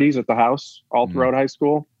 3 parties at the house all throughout high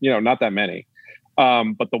school. Not that many.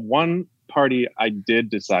 But the one party I did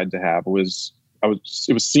decide to have was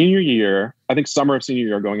senior year. I think summer of senior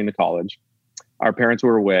year, going into college. Our parents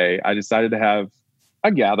were away. I decided to have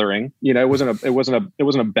a gathering. It wasn't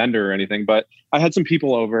a bender or anything, but I had some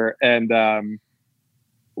people over, and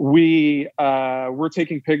we were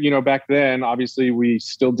taking back then, obviously we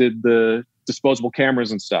still did the disposable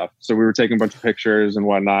cameras and stuff. So we were taking a bunch of pictures and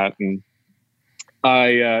whatnot. And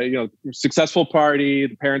successful party,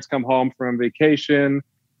 the parents come home from vacation.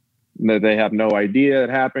 They have no idea it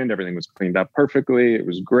happened. Everything was cleaned up perfectly. It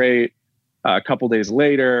was great. A couple days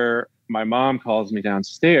later, my mom calls me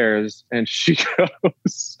downstairs and she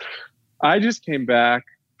goes, I just came back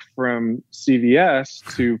from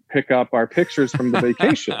CVS to pick up our pictures from the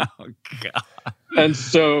vacation. Oh, God. And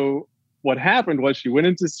so what happened was she went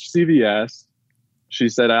into CVS. She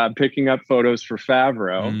said, I'm picking up photos for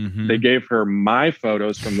Favreau. Mhm. They gave her my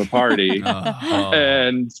photos from the party.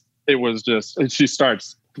 And it was just, and she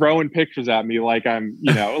starts throwing pictures at me like I'm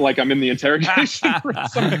in the interrogation room.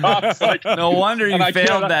 Some cops, like, No wonder you and I failed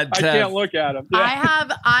can't- that test. I can't look at him. Yeah.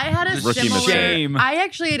 I had a Rookie similar. mistake. Shame. I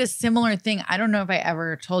actually had a similar thing. I don't know if I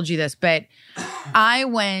ever told you this, but I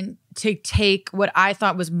went to take what I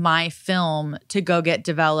thought was my film to go get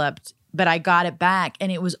developed, but I got it back,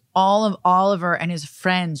 and it was all of Oliver and his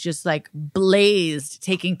friends just like blazed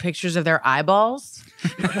taking pictures of their eyeballs.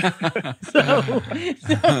 so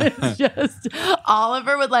it's just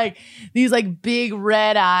Oliver with like these like big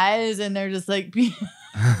red eyes, and they're just like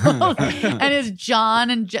and it's Jon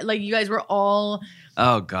and like you guys were all.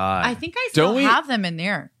 Oh, God. I think I still Don't we- have them in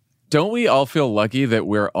there. don't we all feel lucky that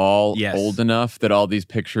we're all Yes. old enough that all these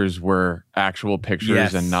pictures were actual pictures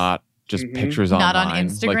Yes. and not just pictures Not online? on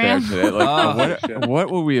Like they Instagram? are today. Like,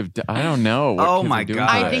 what would we have done? I don't know. What Oh kids my are doing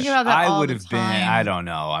god! today. I think about that I all would the have been. time. I don't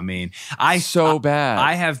know. I mean, bad.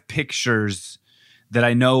 I have pictures that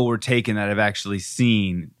I know were taken that I've actually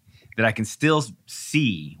seen that I can still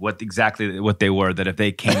see exactly what they were. That if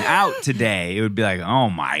they came out today, it would be like, oh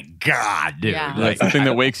my god, dude! Yeah. Like the thing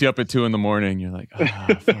that wakes you up at 2 a.m. You're like,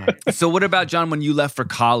 oh, fuck. So what about John when you left for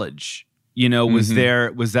college? You know, was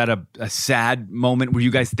that a sad moment? Were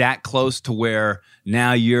you guys that close to where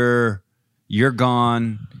now you're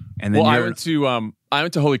gone and then Well, you're I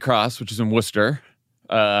went to Holy Cross, which is in Worcester,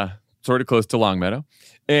 sort of close to Longmeadow,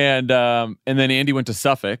 and then Andy went to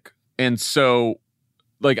Suffolk, and so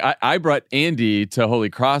like I brought Andy to Holy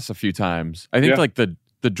Cross a few times. I think like the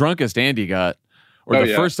drunkest Andy got, or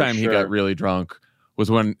the first time he got really drunk was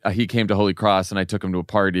when he came to Holy Cross and I took him to a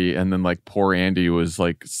party, and then like poor Andy was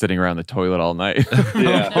like sitting around the toilet all night.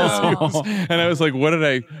 And I was like, what did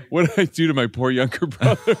I do to my poor younger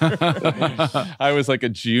brother? I was like a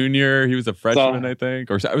junior. He was a freshman, I think,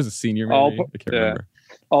 or I was a senior. Maybe. I can't remember.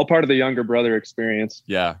 All part of the younger brother experience.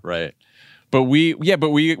 Yeah, right. But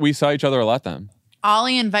we saw each other a lot then.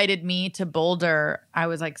 Ollie invited me to Boulder. I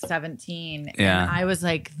was like 17. Yeah. And I was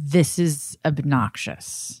like, this is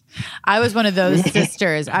obnoxious. I was one of those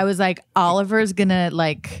sisters. I was like, Oliver's gonna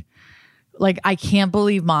like I can't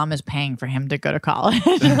believe mom is paying for him to go to college.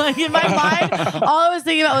 Like in my mind, all I was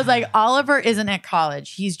thinking about was like, Oliver isn't at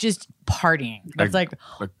college. He's just partying. That's like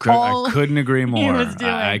I all couldn't agree more. he was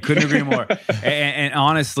doing. I couldn't agree more. And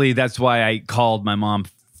honestly, that's why I called my mom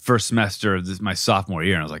first semester of my sophomore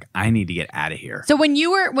year, and I was like, I need to get out of here. So when you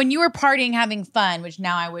were partying, having fun, which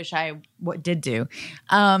now I wish I did do,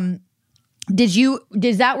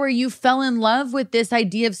 is that where you fell in love with this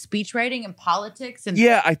idea of speech writing and politics? And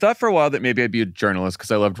Yeah, I thought for a while that maybe I'd be a journalist because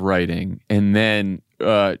I loved writing. And then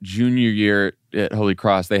junior year at Holy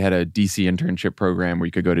Cross, they had a DC internship program where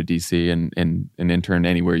you could go to DC and intern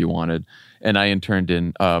anywhere you wanted. And I interned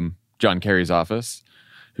in John Kerry's office,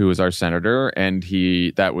 who was our senator, and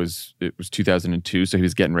it was 2002, so he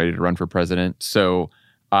was getting ready to run for president. So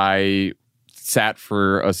I sat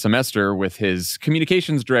for a semester with his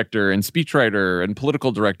communications director and speechwriter and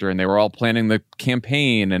political director, and they were all planning the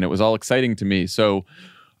campaign, and it was all exciting to me. So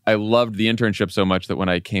I loved the internship so much that when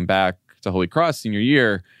I came back to Holy Cross senior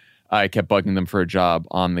year, I kept bugging them for a job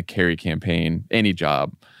on the Kerry campaign, any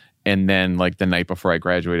job. And then, like, the night before I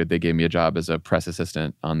graduated, they gave me a job as a press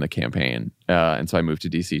assistant on the campaign. And so I moved to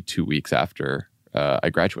DC 2 weeks after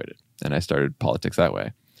I graduated, and I started politics that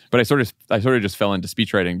way. But I sort of just fell into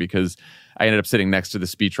speechwriting because I ended up sitting next to the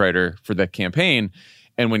speechwriter for the campaign.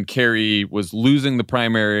 And when Kerry was losing the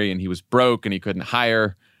primary and he was broke and he couldn't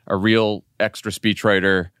hire a real extra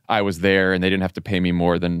speechwriter, I was there, and they didn't have to pay me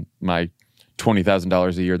more than my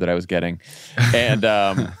 $20,000 a year that I was getting. And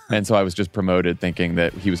and so I was just promoted thinking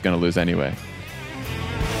that he was going to lose anyway.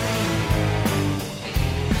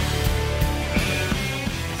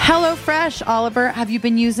 HelloFresh, Oliver, have you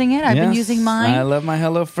been using it? I've been using mine. I love my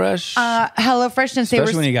HelloFresh. HelloFresh, since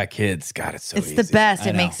Especially when you got kids. God, it's so it's easy. the best. I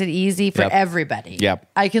It know. makes it easy for everybody. Yep.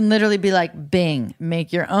 I can literally be like, Bing,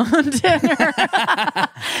 make your own dinner.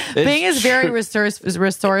 Bing is very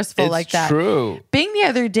resourceful like that. True. Bing the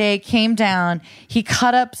other day came down. He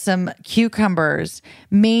cut up some cucumbers,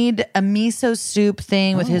 made a miso soup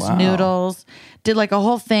thing with his noodles, did like a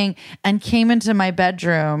whole thing, and came into my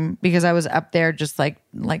bedroom because I was up there just like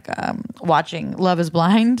watching Love is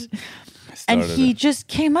Blind. And he just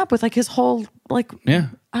came up with like his whole I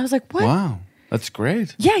was like, what? Wow. That's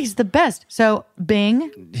great. Yeah, he's the best. So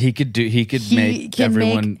Bing, He could make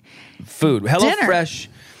everyone food. HelloFresh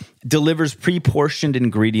delivers pre-portioned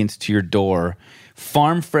ingredients to your door.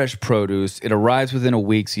 Farm fresh produce. It arrives within a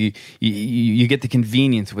week, so you get the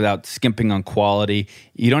convenience without skimping on quality.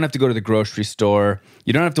 You don't have to go to the grocery store.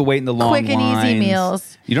 You don't have to wait in the long lines. Quick and easy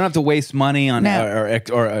meals. You don't have to waste money on or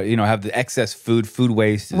have the excess food. Food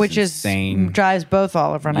waste, which insane. Drives both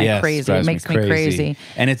Oliver and I crazy. It makes me crazy.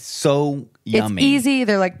 And it's so yummy. It's easy.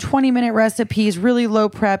 They're like 20-minute recipes, really low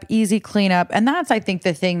prep, easy cleanup. And that's, I think,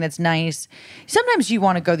 the thing that's nice. Sometimes you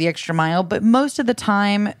want to go the extra mile, but most of the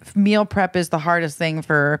time, meal prep is the hardest thing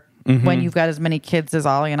for when you've got as many kids as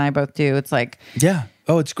Ollie and I both do. It's like, yeah.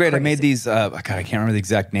 Oh, it's great. Crazy. I made these. God, I can't remember the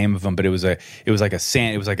exact name of them, but it was like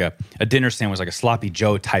a dinner sandwich, like a sloppy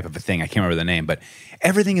Joe type of a thing. I can't remember the name, but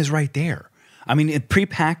everything is right there. I mean, it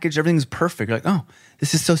prepackaged, everything's perfect. You're like, oh,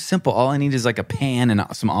 this is so simple. All I need is like a pan and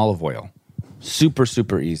some olive oil. Super,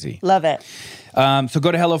 super easy. love it. So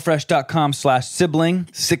go to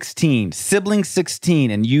HelloFresh.com/sibling16, sibling16,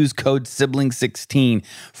 and use code sibling16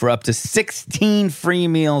 for up to 16 free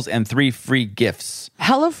meals and 3 free gifts.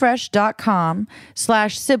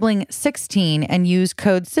 HelloFresh.com/sibling16 and use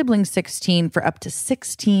code sibling16 for up to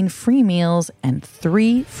 16 free meals and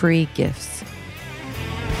 3 free gifts.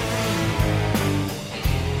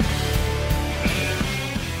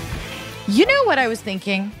 You know what I was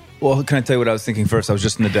thinking? Well, can I tell you what I was thinking first? I was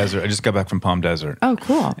just in the desert. I just got back from Palm Desert. Oh,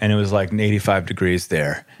 cool. And it was like 85 degrees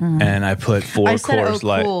there. Mm-hmm. And I put 4 Coors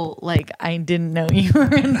Light. Cool. Like, I didn't know you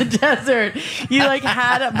were in the desert. You like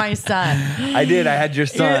had my son. I did. I had your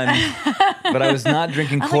son. But I was not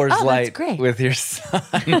drinking Coors Light with your son.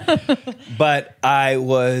 But I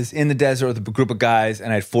was in the desert with a group of guys,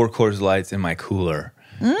 and I had 4 Coors Lights in my cooler.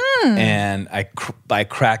 And I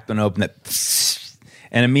cracked one open,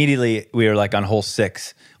 and immediately we were like on hole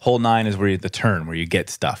 6. Hole 9 is where the turn, where you get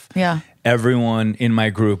stuff. Yeah. Everyone in my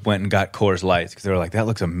group went and got Coors Lights because they were like, that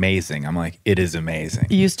looks amazing. I'm like, it is amazing.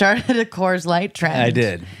 You started a Coors Light trend. I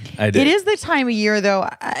did. It is the time of year, though.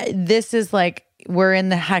 This is like, we're in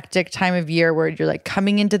the hectic time of year where you're like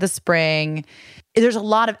coming into the spring. There's a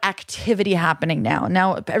lot of activity happening now.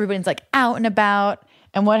 Now everybody's like out and about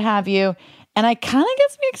and what have you. And I kind of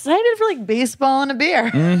gets me excited for like baseball and a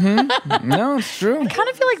beer. Mm-hmm. No, it's true. I kind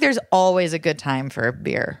of feel like there's always a good time for a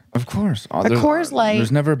beer. Of course. A Coors Light.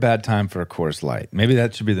 There's never a bad time for a Coors Light. Maybe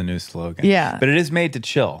that should be the new slogan. Yeah. But it is made to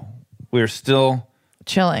chill. We're still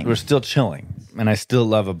chilling. We're still chilling. And I still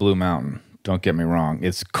love a Blue Mountain. Don't get me wrong.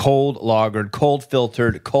 It's cold lagered, cold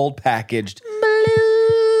filtered, cold packaged.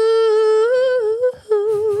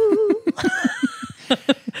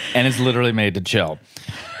 And it's literally made to chill.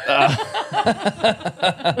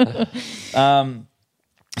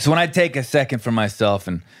 So when I take a second for myself,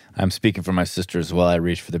 and I'm speaking for my sister as well, I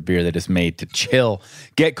reach for the beer that is made to chill.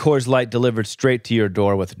 Get Coors Light delivered straight to your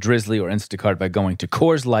door with Drizzly or Instacart by going to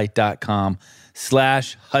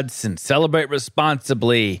CoorsLight.com/Hudson. Celebrate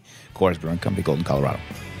responsibly. Coors Brewing Company, Golden, Colorado.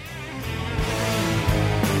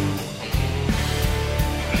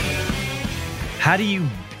 How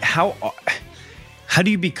do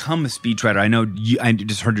you become a speechwriter? I know I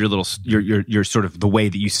just heard your sort of the way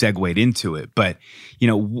that you segued into it, but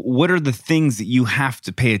what are the things that you have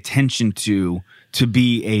to pay attention to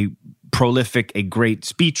be a prolific, a great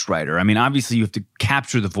speechwriter? I mean, obviously you have to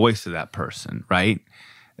capture the voice of that person, right?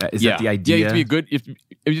 Is that the idea? Yeah, you have to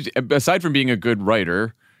be aside from being a good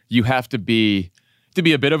writer, you have to be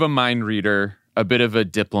a bit of a mind reader, a bit of a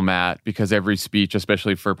diplomat, because every speech,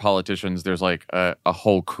 especially for politicians, there's like a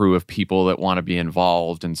whole crew of people that want to be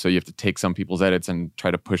involved. And so you have to take some people's edits and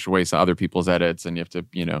try to push away some other people's edits. And you have to,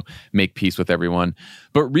 make peace with everyone.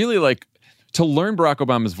 But really, like, to learn Barack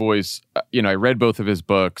Obama's voice, I read both of his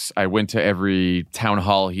books. I went to every town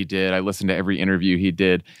hall he did. I listened to every interview he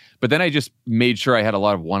did. But then I just made sure I had a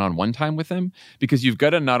lot of one-on-one time with him, because you've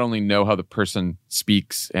got to not only know how the person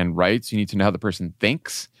speaks and writes, you need to know how the person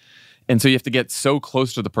thinks. And so you have to get so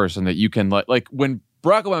close to the person that you can like when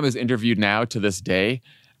Barack Obama is interviewed now to this day,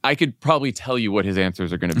 I could probably tell you what his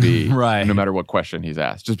answers are going to be, right, no matter what question he's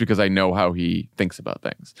asked, just because I know how he thinks about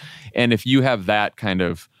things. And if you have that kind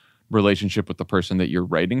of relationship with the person that you're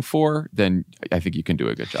writing for, then I think you can do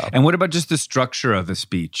a good job. And what about just the structure of a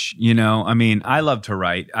speech? I mean, I love to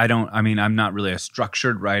write. I'm not really a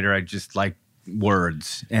structured writer. I just like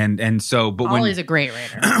words. And so, but Ollie's a great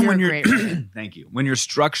writer. You're a great writer. Thank you. When you're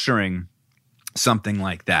structuring something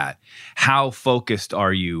like that, how focused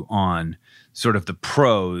are you on sort of the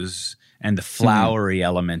prose and the flowery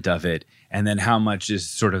element of it? And then how much is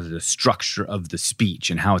sort of the structure of the speech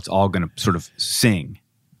and how it's all going to sort of sing?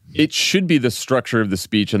 It should be the structure of the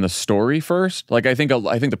speech and the story first. Like, I think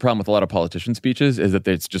the problem with a lot of politician speeches is that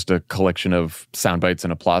it's just a collection of sound bites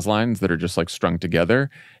and applause lines that are just like strung together.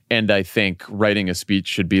 And I think writing a speech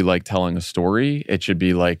should be like telling a story. It should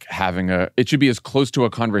be like it should be as close to a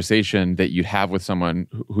conversation that you'd have with someone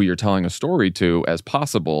who you're telling a story to as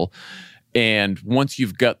possible. And once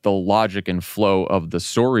you've got the logic and flow of the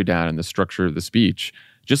story down and the structure of the speech,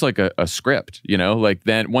 just like a script, like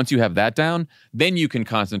then once you have that down, then you can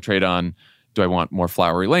concentrate on, do I want more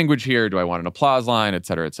flowery language here? Do I want an applause line, et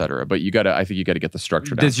cetera, et cetera? But I think you got to get the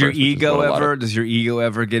structure down. Does your ego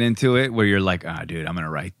ever get into it where you're like, dude, I'm going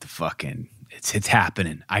to write the fucking, it's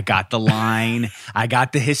happening. I got the line. I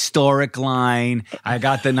got the historic line. I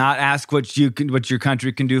got the not ask what your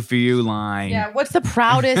country can do for you line. Yeah. What's the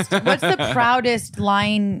proudest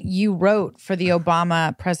line you wrote for the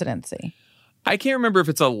Obama presidency? I can't remember if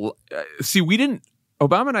it's Obama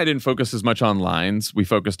and I didn't focus as much on lines. We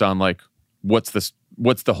focused on like what's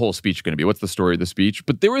the whole speech going to be? What's the story of the speech?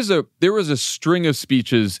 But there was a string of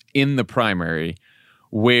speeches in the primary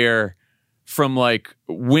where, from like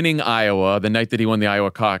winning Iowa, the night that he won the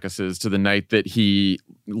Iowa caucuses, to the night that he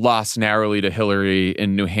lost narrowly to Hillary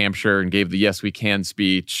in New Hampshire and gave the Yes We Can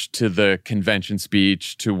speech, to the convention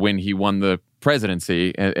speech, to when he won the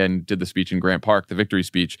presidency and did the speech in Grant Park, the victory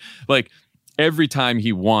speech. Like every time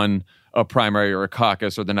he won a primary or a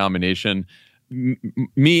caucus or the nomination,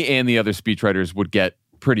 me and the other speechwriters would get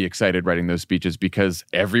pretty excited writing those speeches because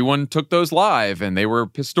everyone took those live and they were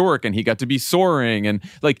historic and he got to be soaring. And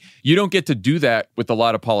like, you don't get to do that with a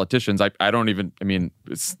lot of politicians.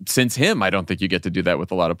 Since him, I don't think you get to do that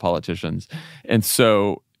with a lot of politicians. And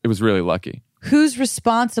so it was really lucky. Who's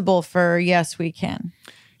responsible for Yes We Can?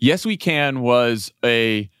 Yes We Can was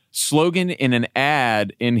a slogan in an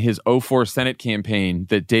ad in his 2004 Senate campaign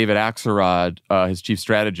that David Axelrod, his chief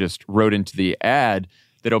strategist, wrote into the ad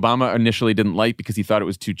that Obama initially didn't like because he thought it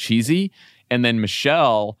was too cheesy. And then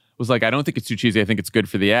Michelle was like, I don't think it's too cheesy. I think it's good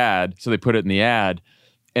for the ad. So they put it in the ad.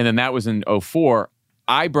 And then that was in 2004.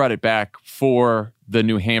 I brought it back for the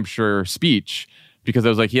New Hampshire speech because I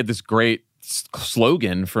was like, he had this great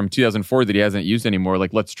slogan from 2004 that he hasn't used anymore.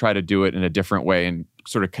 Like, let's try to do it in a different way and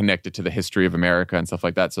sort of connect it to the history of America and stuff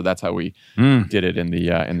like that. So that's how we did it in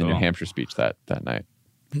the New Hampshire speech that night.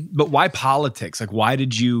 But why politics? Like,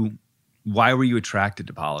 why were you attracted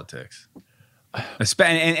to politics?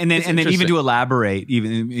 And then even to elaborate,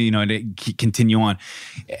 even, to continue on,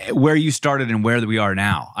 where you started and where we are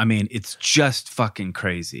now. I mean, it's just fucking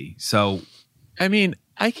crazy. So, I mean,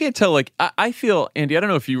 I can't tell. Like, I feel, Andy, I don't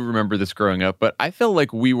know if you remember this growing up, but I feel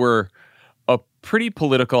like we were a pretty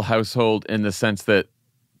political household in the sense that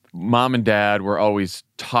mom and dad were always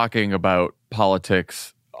talking about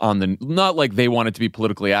politics not like they wanted to be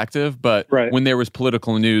politically active, but when there was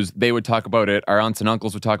political news, they would talk about it. Our aunts and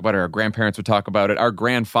uncles would talk about it. Our grandparents would talk about it. Our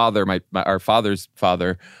grandfather, our father's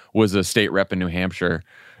father, was a state rep in New Hampshire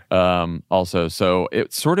also. So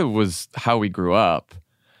it sort of was how we grew up.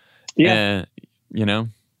 Yeah.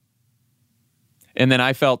 And then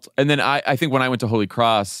I think when I went to Holy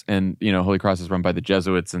Cross, and, Holy Cross is run by the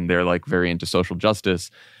Jesuits and they're like very into social justice,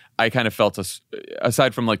 I kind of felt,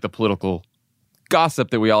 aside from like the political gossip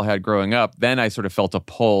that we all had growing up, then I sort of felt a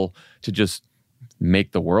pull to just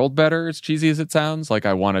make the world better, as cheesy as it sounds. Like,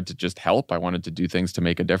 I wanted to just help. I wanted to do things to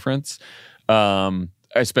make a difference.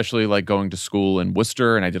 Especially like going to school in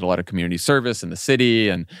Worcester, and I did a lot of community service in the city,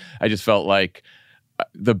 and I just felt like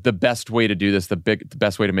the best way to do this, the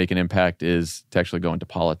best way to make an impact, is to actually go into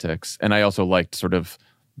politics. And I also liked sort of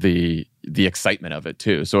the excitement of it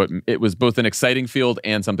too. So it was both an exciting field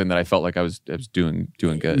and something that I felt like I was doing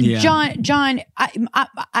good. Yeah. Jon,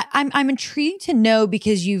 I'm intrigued to know,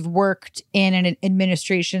 because you've worked in an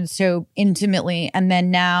administration so intimately, and then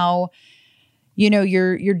now,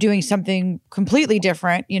 you're doing something completely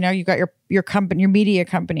different. You've got your company, your media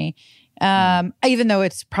company, even though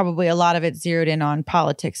it's probably a lot of it zeroed in on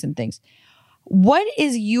politics and things.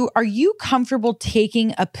 Are you comfortable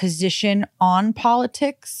taking a position on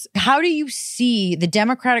politics? How do you see the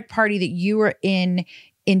Democratic Party that you were in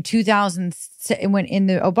 2000, when in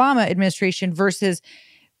the Obama administration versus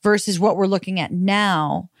what we're looking at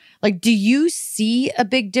now? Like, do you see a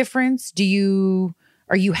big difference?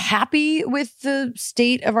 Are you happy with the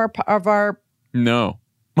state of our? No.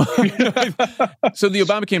 So the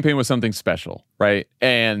Obama campaign was something special, right?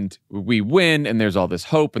 And we win, and there's all this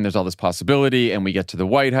hope, and there's all this possibility, and we get to the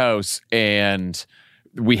White House, and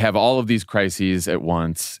we have all of these crises at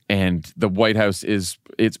once, and the White House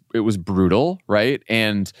it was brutal, right?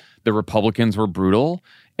 And the Republicans were brutal,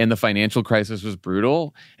 and the financial crisis was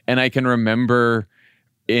brutal. And I can remember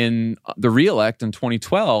in the reelect in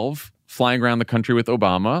 2012, flying around the country with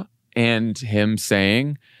Obama and him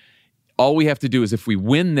saying, all we have to do is, if we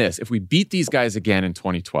win this, if we beat these guys again in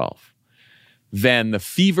 2012, then the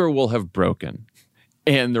fever will have broken.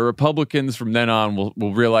 And the Republicans from then on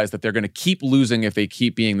will realize that they're going to keep losing if they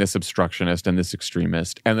keep being this obstructionist and this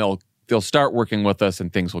extremist. And they'll start working with us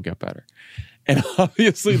and things will get better. And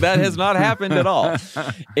obviously that has not happened at all.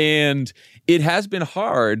 And it has been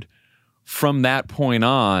hard from that point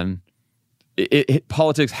on.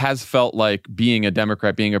 Politics has felt like, being a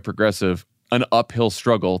Democrat, being a progressive, an uphill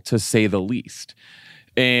struggle, to say the least.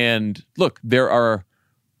 And look,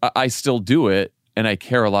 I still do it, and I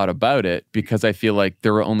care a lot about it, because I feel like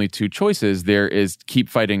there are only two choices. There is keep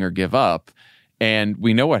fighting or give up. And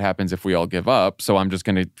we know what happens if we all give up. So I'm just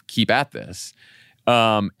going to keep at this.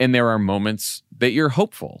 And there are moments that you're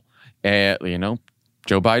hopeful.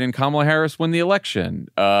 Joe Biden, Kamala Harris win the election.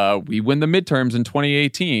 We win the midterms in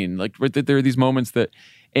 2018. Like, there are these moments that,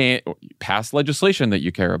 and pass legislation that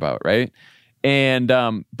you care about, right? And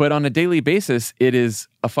but on a daily basis, it is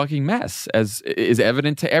a fucking mess, as is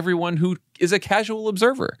evident to everyone who is a casual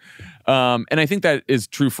observer. And I think that is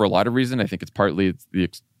true for a lot of reasons. I think it's partly the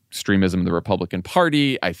extremism of the Republican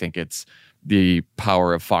Party. I think it's the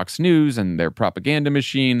power of Fox News and their propaganda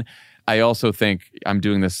machine. I also think I'm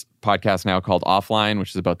doing this podcast now called Offline, which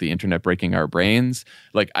is about the internet breaking our brains.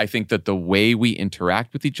 Like, I think that the way we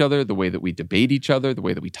interact with each other, the way that we debate each other, the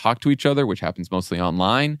way that we talk to each other, which happens mostly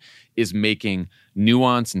online, is making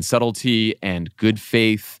nuance and subtlety and good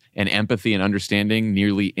faith and empathy and understanding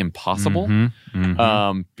nearly impossible.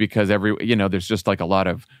 Because there's just like a lot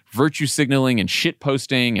of virtue signaling and shit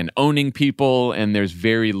posting and owning people, and there's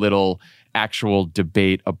very little actual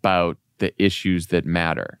debate about the issues that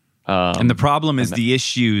matter. And the problem is the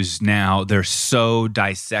issues now, they're so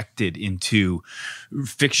dissected into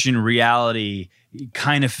fiction, reality,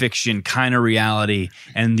 kind of fiction, kind of reality.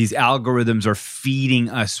 And these algorithms are feeding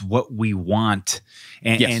us what we want.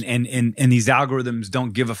 And, Yes. and these algorithms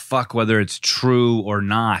don't give a fuck whether it's true or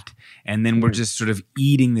not. And then we're just sort of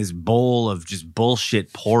eating this bowl of just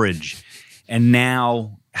bullshit porridge. And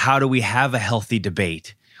now, how do we have a healthy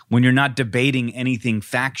debate? When you're not debating anything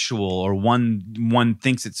factual, or one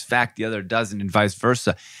thinks it's fact, the other doesn't, and vice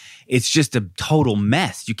versa, it's just a total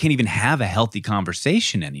mess. You can't even have a healthy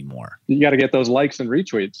conversation anymore. You got to get those likes and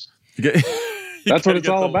retweets. That's what it's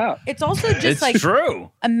all about. It's also just like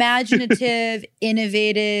true. Imaginative,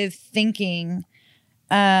 innovative thinking.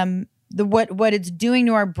 What it's doing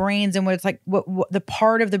to our brains, and what it's like, what the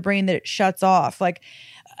part of the brain that it shuts off. Like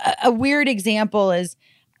a weird example is,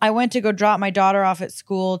 I went to go drop my daughter off at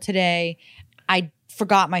school today. I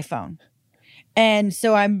forgot my phone. And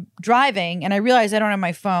so I'm driving and I realized I don't have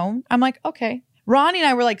my phone. I'm like, okay. Ronnie and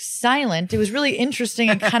I were like silent. It was really interesting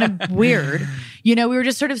and kind of weird. We were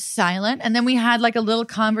just sort of silent. And then we had like a little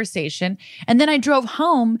conversation. And then I drove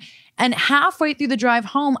home, and halfway through the drive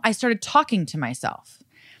home, I started talking to myself.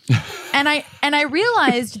 and I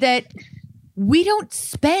realized that we don't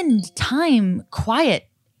spend time quiet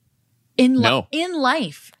in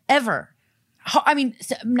life ever. I mean,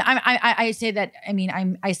 I say that. I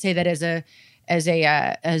mean, I say that as a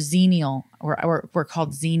xenial, or we're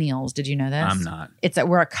called xenials. Did you know this? I'm not.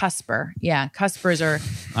 We're a cusper. Yeah, cuspers are.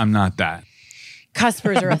 I'm not that.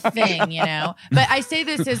 Cuspers are a thing, But I say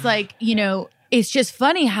this as like, it's just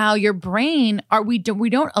funny how your brain we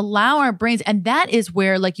don't allow our brains, and that is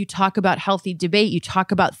where, like, you talk about healthy debate. You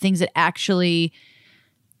talk about things that actually.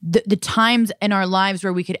 The times in our lives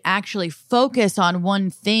where we could actually focus on one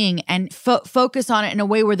thing and focus on it in a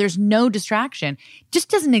way where there's no distraction just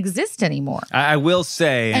doesn't exist anymore. I will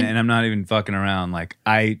say, and I'm not even fucking around, like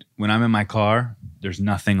when I'm in my car, there's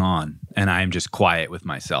nothing on, and I'm just quiet with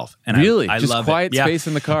myself. And really? I just love quiet it. space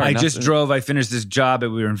in the car. I just drove. I finished this job. We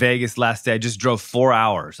were in Vegas last day. I just drove 4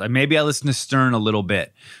 hours. Maybe I listened to Stern a little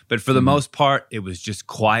bit, but for the most part, it was just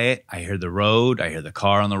quiet. I hear the road. I hear the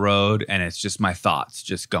car on the road, and it's just my thoughts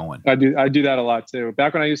just going. I do that a lot too.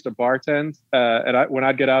 Back when I used to bartend, when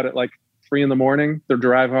I'd get out at like 3 a.m, the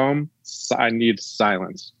drive home, I need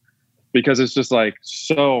silence. Because it's just like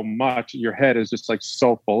so much, your head is just like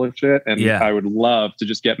so full of shit. And I would love to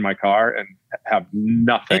just get in my car and have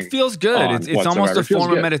nothing. It feels good. It's almost a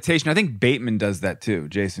form of meditation. I think Bateman does that too,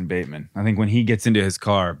 Jason Bateman. I think when he gets into his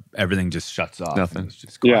car, everything just shuts off. Nothing. It's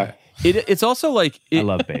just quiet. Yeah. It's also like, I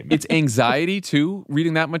love Bateman. It's anxiety too,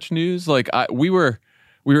 reading that much news. Like we were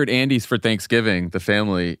at Andy's for Thanksgiving, the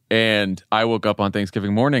family, and I woke up on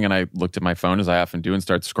Thanksgiving morning and I looked at my phone, as I often do, and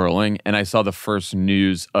started scrolling, and I saw the first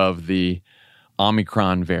news of the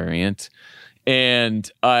Omicron variant, and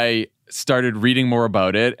I started reading more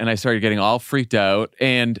about it, and I started getting all freaked out.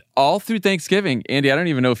 And all through Thanksgiving, Andy, I don't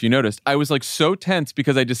even know if you noticed, I was like so tense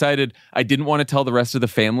because I decided I didn't want to tell the rest of the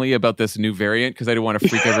family about this new variant because I didn't want to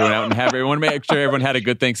freak everyone out and have everyone make sure everyone had a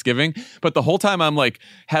good Thanksgiving. But the whole time I'm like,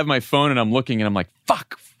 have my phone and I'm looking and I'm like,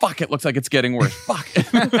 fuck, it looks like it's getting worse. Fuck.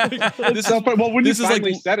 Well, when you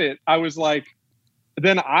finally said it, I was like,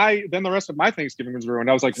 then the rest of my Thanksgiving was ruined.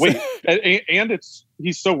 I was like, wait, and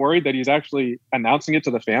he's so worried that he's actually announcing it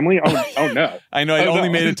to the family. Oh no! I know. I only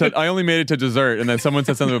made it to dessert, and then someone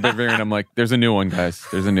said something about variant. I'm like, there's a new one, guys.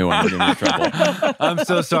 There's a new one. We're in trouble. I'm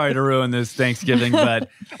so sorry to ruin this Thanksgiving, but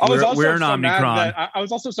we're an Omicron. I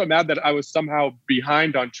was also so mad that I was somehow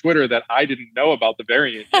behind on Twitter that I didn't know about the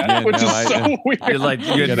variant yet, which is so weird.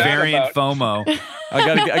 You had variant FOMO.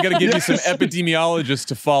 I gotta give you some epidemiologists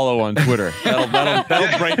to follow on Twitter.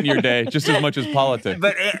 That'll brighten your day just as much as politics.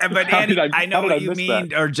 But Andy, I know what you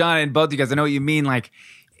mean, or John, and both of you guys, I know what you mean. Like,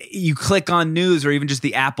 you click on news or even just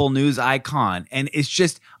the Apple News icon, and it's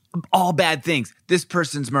just all bad things. This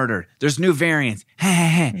person's murdered. There's new variants.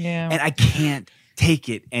 Yeah. And I can't take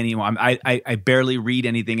it anymore. I barely read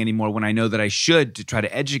anything anymore when I know that I should, to try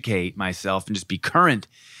to educate myself and just be current.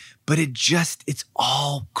 But it's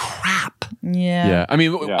all crap. Yeah. Yeah. I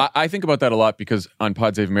mean, I think about that a lot because on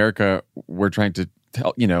Pod Save America, we're trying to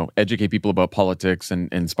educate people about politics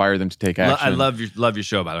and inspire them to take action. I love your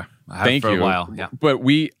show, by the way. I have Thank for you. a while. Yeah. But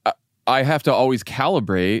I have to always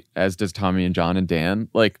calibrate, as does Tommy and Jon and Dan,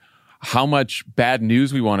 like how much bad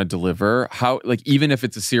news we want to deliver. How, like, even if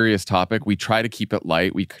it's a serious topic, we try to keep it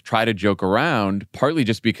light. We try to joke around, partly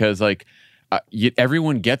just because like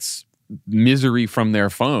everyone gets misery from their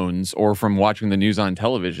phones or from watching the news on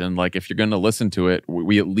television. Like, if you're going to llisten to it,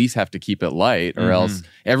 we at least have to keep it light, or else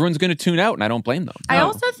everyone's going to tune out, and I don't blame them. I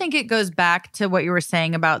also think it goes back to what you were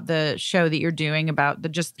saying about the show that you're doing about the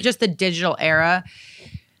just the digital era.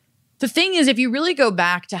 The thing is, if you really go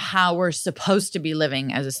back to how we're supposed to be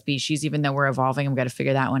living as a species, even though we're evolving, we've got to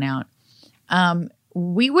figure that one out.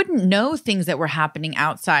 We wouldn't know things that were happening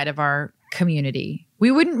outside of our community. We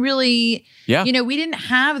wouldn't really, we didn't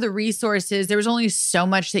have the resources. There was only so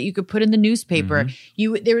much that you could put in the newspaper.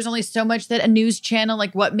 There was only so much that a news channel,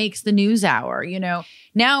 like what makes the news hour,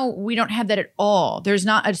 Now we don't have that at all. There's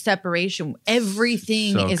not a separation.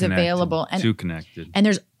 Everything is available. And too connected. And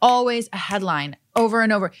there's always a headline over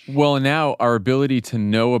and over. Well, now our ability to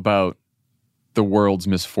know about the world's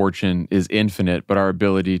misfortune is infinite, but our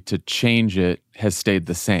ability to change it has stayed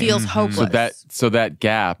the same. Feels hopeless. So that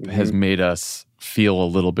gap has made us feel a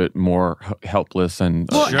little bit more helpless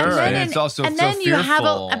and and it's also and so then you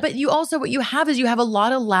fearful. what you have is a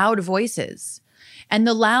lot of loud voices, and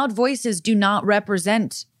the loud voices do not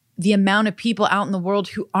represent the amount of people out in the world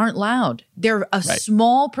who aren't loud. They're a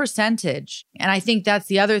small percentage. And I think that's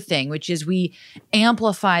the other thing, which is we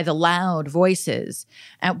amplify the loud voices,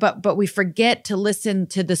 but we forget to listen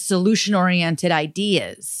to the solution-oriented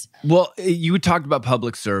ideas. Well, you talked about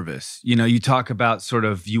public service. You talk about sort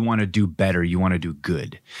of you want to do better, you want to do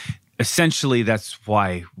good. Essentially, that's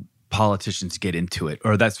why politicians get into it,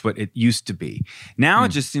 or that's what it used to be. Now it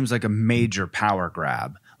just seems like a major power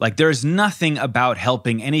grab. Like there's nothing about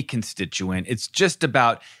helping any constituent. It's just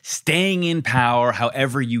about staying in power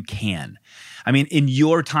however you can. I mean, in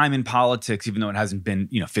your time in politics, even though it hasn't been,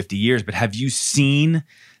 50 years, but have you seen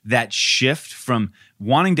that shift from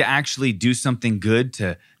wanting to actually do something good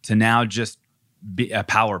to now just be a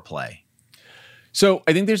power play? So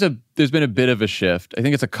I think there's been a bit of a shift. I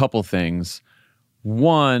think it's a couple things.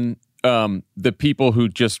 One, the people who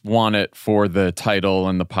just want it for the title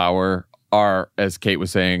and the power are, as Kate was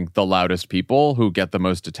saying, the loudest people who get the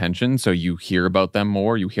most attention. So you hear about them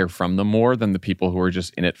more, you hear from them more than the people who are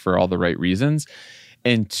just in it for all the right reasons.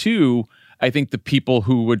 And two, I think the people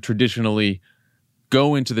who would traditionally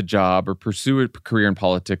go into the job or pursue a career in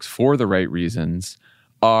politics for the right reasons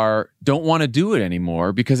don't want to do it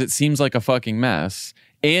anymore because it seems like a fucking mess,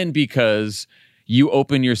 and because you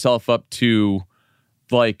open yourself up to,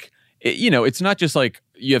 like, it's not just like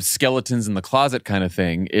you have skeletons in the closet kind of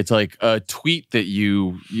thing. It's like a tweet that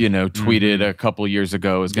you tweeted a couple years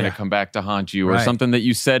ago is going to come back to haunt you, or something that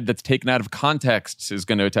you said that's taken out of context is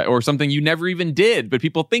going to attack, or something you never even did, but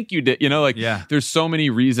people think you did. There's so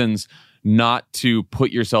many reasons not to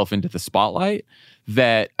put yourself into the spotlight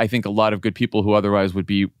that I think a lot of good people who otherwise would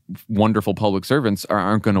be wonderful public servants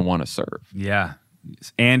aren't going to want to serve. Yeah.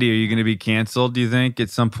 Andy, are you going to be canceled, do you think,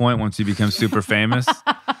 at some point once you become super famous?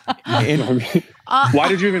 Why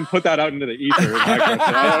did you even put that out into the ether?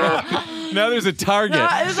 Now there's a target.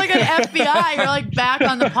 It's like an FBI. You're like back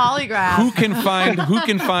on the polygraph. Who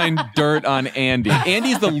can find dirt on Andy?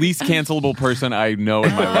 Andy's the least cancelable person I know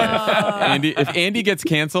in my life. If Andy gets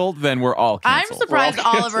canceled, then we're all canceled. I'm surprised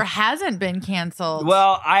Oliver hasn't been canceled.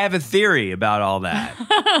 Well, I have a theory about all that.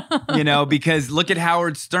 Because look at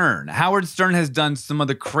Howard Stern. Howard Stern has done some of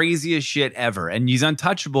the craziest shit ever, and he's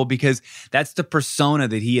untouchable because that's the persona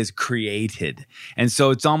that he has created. And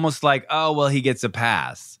so it's almost like, oh, well, he gets a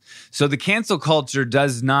pass. So the cancel culture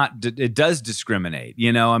does discriminate.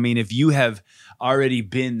 I mean, if you have already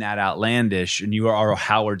been that outlandish and you are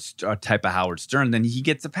a type of Howard Stern, then he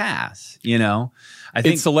gets a pass. I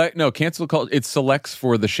think cancel culture. It selects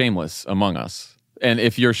for the shameless among us. And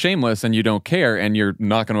if you're shameless and you don't care and you're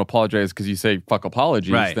not going to apologize because you say fuck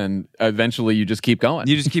apologies, then eventually you just keep going.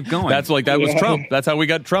 You just keep going. That was Trump. That's how we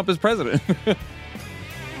got Trump as president.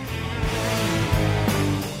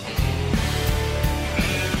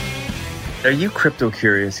 Are you crypto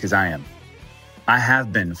curious? Because I am. I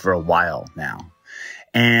have been for a while now.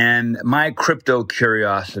 And my crypto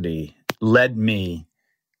curiosity led me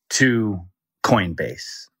to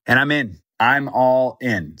Coinbase. And I'm in. I'm all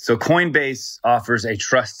in. So Coinbase offers a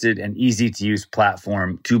trusted and easy-to-use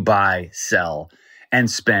platform to buy, sell, and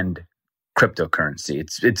spend cryptocurrency.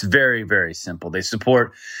 It's very, very simple. They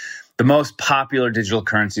support the most popular digital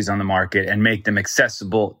currencies on the market and make them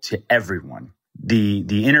accessible to everyone. The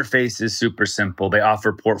interface is super simple. They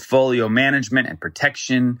offer portfolio management and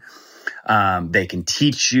protection. They can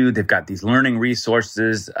teach you. They've got these learning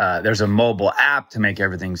resources. There's a mobile app to make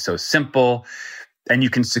everything so simple. And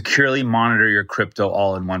you can securely monitor your crypto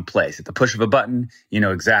all in one place. At the push of a button, you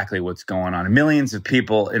know exactly what's going on. Millions of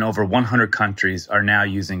people in over 100 countries are now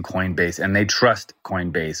using Coinbase, and they trust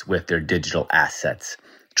Coinbase with their digital assets.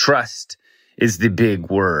 Trust is the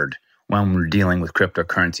big word when we're dealing with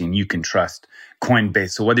cryptocurrency, and you can trust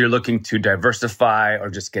Coinbase. So whether you're looking to diversify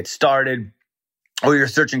or just get started, or you're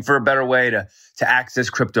searching for a better way to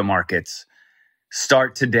access crypto markets,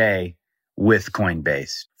 start today with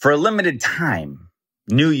Coinbase. For a limited time,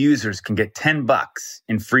 new users can get $10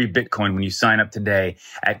 in free Bitcoin when you sign up today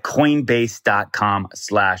at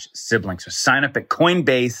Coinbase.com/sibling. So sign up at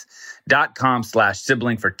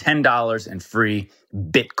Coinbase.com/sibling for $10 in free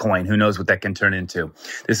Bitcoin. Who knows what that can turn into?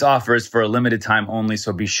 This offer is for a limited time only,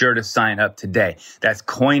 so be sure to sign up today. That's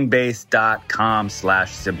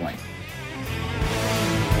Coinbase.com/sibling.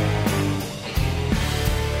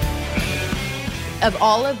 Of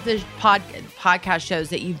all of the podcast shows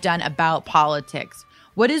that you've done about politics,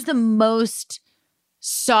 what is the most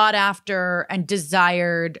sought after and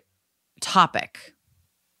desired topic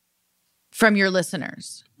from your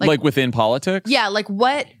listeners? Like within politics? Yeah, like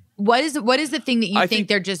what is the thing that you think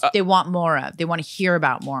they're just they want more of? They want to hear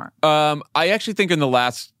about more. I actually think in the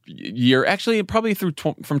last year, actually probably from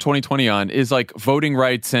 2020 on, is like voting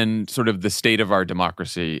rights and sort of the state of our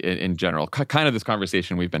democracy in general. Kind of this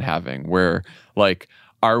conversation we've been having where like,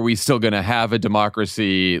 are we still going to have a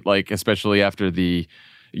democracy, like especially after the,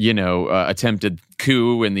 attempted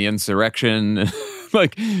coup and the insurrection?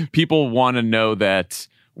 Like people want to know that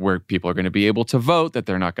where people are going to be able to vote, that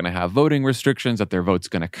they're not going to have voting restrictions, that their vote's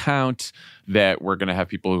going to count, that we're going to have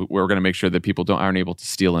we're going to make sure that people aren't able to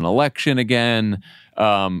steal an election again.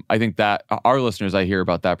 I think that our listeners, I hear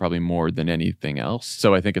about that probably more than anything else.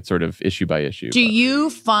 So I think it's sort of issue by issue. Do you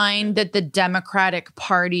find that the Democratic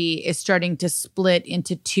Party is starting to split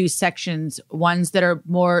into two sections, ones that are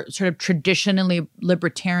more sort of traditionally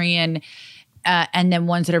libertarian and then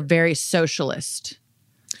ones that are very socialist?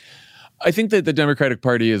 I think that the Democratic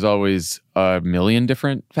Party is always a million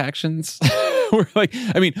different factions.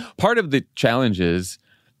 Part of the challenge is,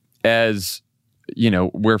 as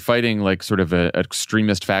we're fighting like sort of an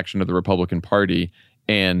extremist faction of the Republican Party,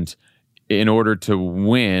 and in order to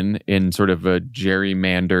win in sort of a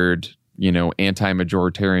gerrymandered,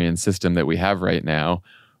 anti-majoritarian system that we have right now,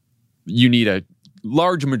 you need a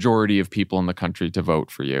large majority of people in the country to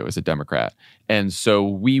vote for you as a Democrat. And so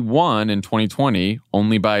we won in 2020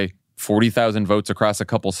 only by 40,000 votes across a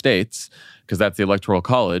couple states, because that's the Electoral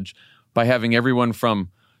College, by having everyone from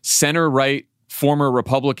center-right former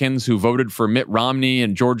Republicans who voted for Mitt Romney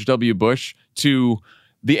and George W. Bush to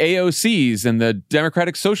the AOCs and the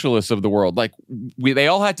Democratic Socialists of the world. Like, they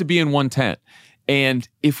all had to be in one tent. And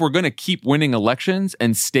if we're going to keep winning elections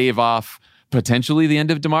and stave off potentially the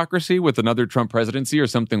end of democracy with another Trump presidency or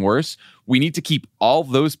something worse, we need to keep all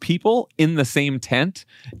those people in the same tent.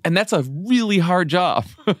 And that's a really hard job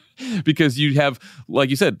because you have, like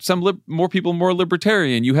you said, more people more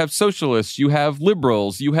libertarian, you have socialists, you have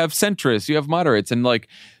liberals, you have centrists, you have moderates. And like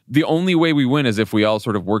the only way we win is if we all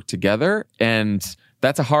sort of work together. And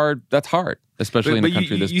that's hard, especially in a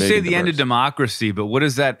country this big. You say the end of democracy, but what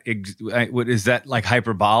is that? What is that, like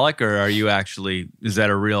hyperbolic, or are you actually, is that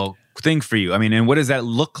a real thing for you? I mean, and what does that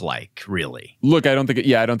look like, really? Look, I don't think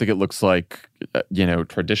it looks like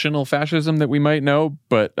traditional fascism that we might know,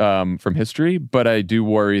 but from history. But I do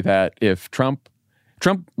worry that if Trump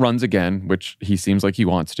runs again, which he seems like he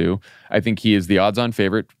wants to, I think he is the odds-on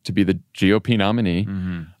favorite to be the GOP nominee.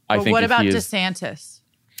 Mm-hmm. But what about DeSantis?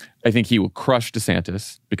 I think he will crush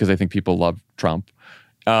DeSantis because I think people love Trump.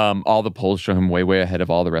 All the polls show him way, way ahead of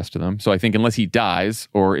all the rest of them. So I think unless he dies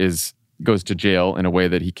or goes to jail in a way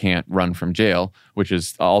that he can't run from jail, which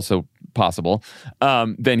is also possible,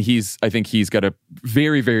 then I think he's got a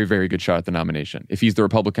very, very, very good shot at the nomination. If he's the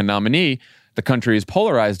Republican nominee, the country is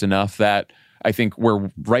polarized enough that I think we're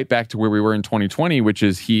right back to where we were in 2020, which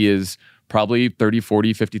is he is probably 30,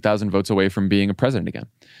 40, 50,000 votes away from being a president again.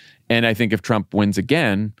 And I think if Trump wins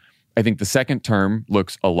again, I think the second term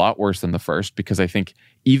looks a lot worse than the first, because I think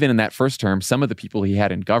even in that first term, some of the people he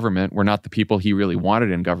had in government were not the people he really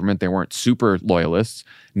wanted in government. They weren't super loyalists.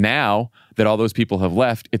 Now that all those people have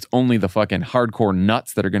left, it's only the fucking hardcore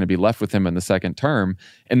nuts that are going to be left with him in the second term.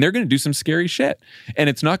 And they're going to do some scary shit. And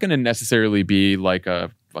it's not going to necessarily be like a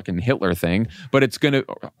fucking Hitler thing, but it's going to,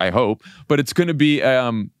 I hope, but it's going to be,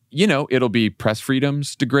 it'll be press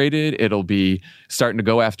freedoms degraded. It'll be starting to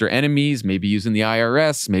go after enemies, maybe using the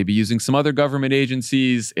IRS, maybe using some other government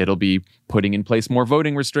agencies. It'll be putting in place more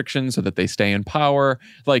voting restrictions so that they stay in power.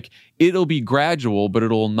 Like, it'll be gradual, but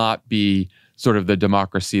it'll not be sort of the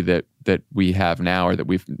democracy that we have now or that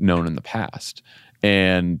we've known in the past.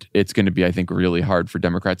 And it's going to be, I think, really hard for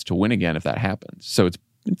Democrats to win again if that happens. So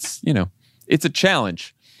it's a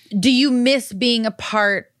challenge. Do you miss being a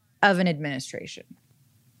part of an administration?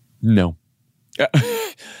 No.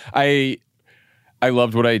 I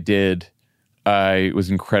loved what I did. I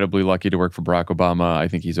was incredibly lucky to work for Barack Obama. I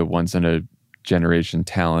think he's a once-in-a-generation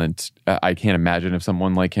talent. I can't imagine if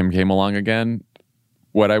someone like him came along again,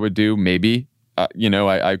 what I would do. Maybe,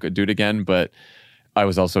 I could do it again, but I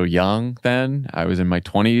was also young then. I was in my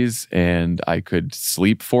 20s, and I could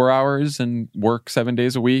sleep 4 hours and work 7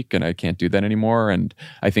 days a week, and I can't do that anymore. And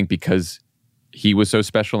I think because he was so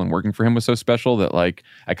special and working for him was so special that, like,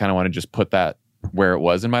 I kind of want to just put that where it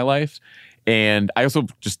was in my life. And I also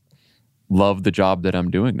just love the job that I'm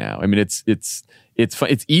doing now. I mean, it's fun.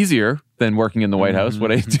 It's easier than working in the White House,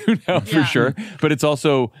 what I do now for sure, but it's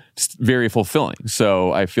also very fulfilling.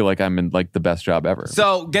 So I feel like I'm in like the best job ever.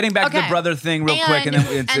 So getting back to the brother thing real quick, and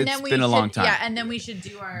then it's been a long time. Yeah, and then we should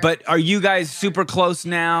do our... But are you guys super close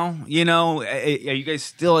now? Are you guys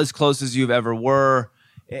still as close as you've ever were?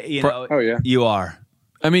 Oh yeah, you are.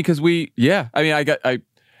 I mean, because one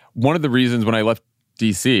of the reasons when I left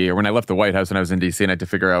DC, or when I left the White House and I was in DC and I had to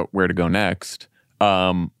figure out where to go next,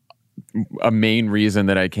 a main reason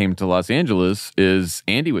that I came to Los Angeles is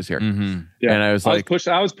Andy was here. Mm-hmm. Yeah. And I was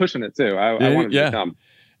pushing it too. I wanted to come.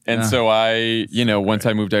 And so once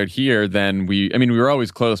I moved out here, then we were always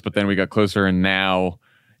close, but then we got closer, and now,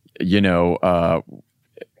 Emily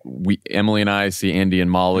and I see Andy and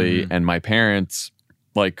Molly and my parents,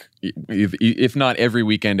 like, if not every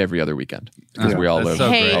weekend, every other weekend, because we all live.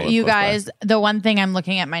 So hey, you guys, by. The one thing I'm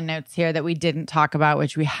looking at my notes here that we didn't talk about,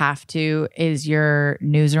 which we have to, is your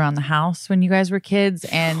news around the house when you guys were kids.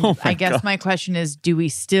 And I guess my question is, do we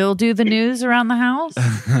still do the news around the house?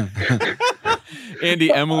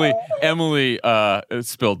 Andy, Emily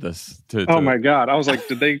spilled this. Oh my God! I was like,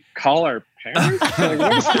 did they call our parents?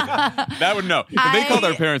 That would know. If they called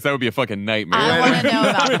our parents, that would be a fucking nightmare. I want to know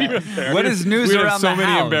about it. What is news around the house? So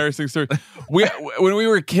many embarrassing stories. When we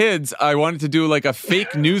were kids, I wanted to do like a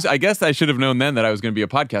fake news. I guess I should have known then that I was going to be a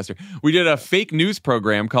podcaster. We did a fake news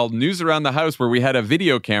program called News Around the House, where we had a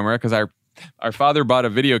video camera because our father bought a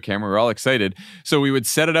video camera. We were all excited. So we would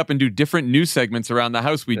set it up and do different news segments around the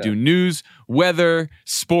house. We'd do news, weather,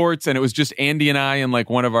 sports, and it was just Andy and I and like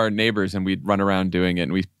one of our neighbors, and we'd run around doing it.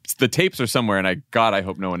 And the tapes are somewhere, and I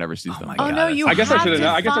hope no one ever sees them. My God, no, you I guess I should have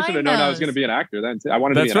known. I guess I find should have known I was those. going to be an actor then. I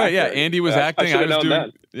wanted to be That's an right. actor. Yeah, Andy was acting. I should have known doing. that.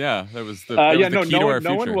 Yeah, that was the key to our future.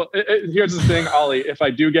 No one will. Here's the thing, Ollie. If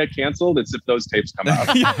I do get canceled, it's if those tapes come out.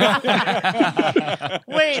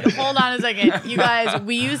 Wait, hold on a second. You guys,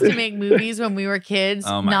 we used to make movies when we were kids,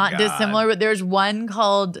 not dissimilar, but there's one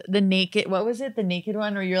called The Naked. What was it? The Naked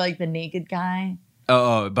one, where you're like the naked guy?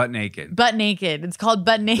 Oh, Butt Naked. Butt Naked. It's called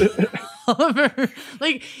Butt Naked.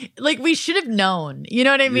 like we should have known. You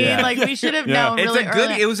know what I mean? Yeah. Like we should have known. It's really a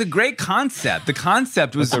good. early. It was a great concept. The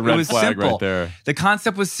concept was That's a red it was flag simple. right there. The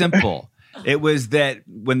concept was simple. It was that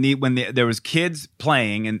when there was kids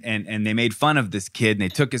playing and they made fun of this kid and they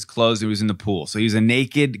took his clothes. He was in the pool, so he was a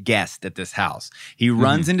naked guest at this house. He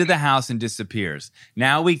runs into the house and disappears.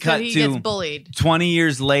 Now we cut he to gets bullied. 20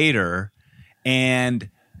 years later, and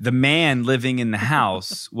the man living in the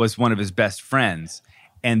house was one of his best friends.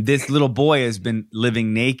 And this little boy has been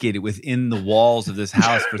living naked within the walls of this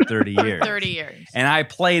house for 30 years. 30 years. And I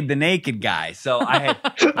played the naked guy. So I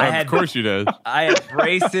had Of course you did. I had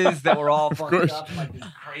braces that were all fucked up, like this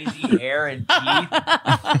crazy hair and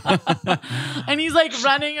teeth. And he's like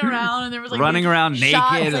running around, and there was like Running around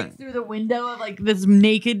shots, naked. like, through the window of like this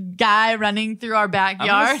naked guy running through our I'm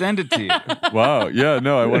backyard. gonna send it to you. Wow. Yeah.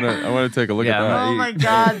 No. I want to take a look at that. Oh my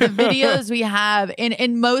God. The videos we have,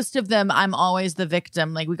 in most of them, I'm always the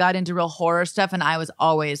victim. Like we got into real horror stuff, and I was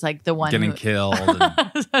always like the one Getting killed. And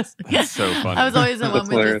That's so funny. I was always the one That's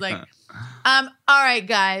with just hilarious. like, all right,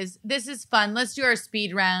 guys, this is fun. Let's do our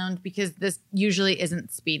speed round because this usually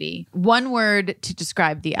isn't speedy. One word to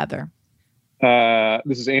describe the other.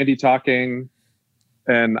 This is Andy talking,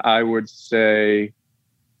 and I would say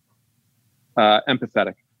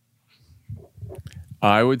Empathetic.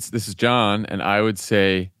 This is John, and I would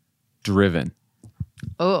say driven.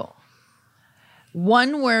 Oh.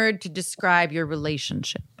 One word to describe your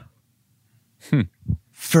relationship.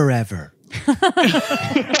 Forever.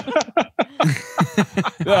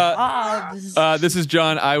 This is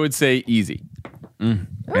John. I would say easy.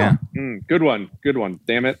 Yeah. Good one.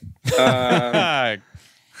 Damn it. I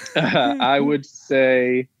would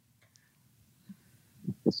say,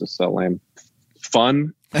 this is so lame.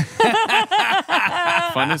 Fun.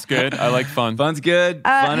 Fun is good. I like fun. Fun's good.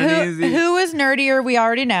 Fun and easy. Who was nerdier? We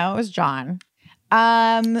already know it was John.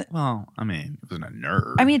 Well, I mean, it wasn't a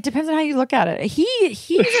nerd. I mean, it depends on how you look at it. He was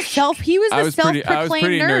the self-proclaimed I was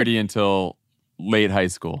pretty nerd. nerdy until late high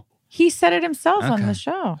school. He said it himself on the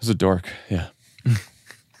show. I was a dork. Yeah.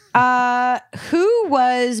 Who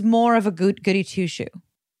was more of a goody two-shoe?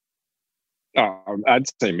 I'd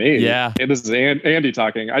say me. Yeah. Hey, this is Andy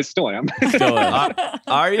talking. I still am.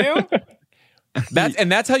 Are you?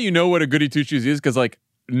 That's how you know what a goody two shoes is, because like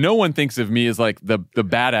no one thinks of me as like the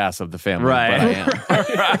badass of the family, right? But I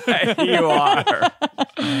am. Right, you are.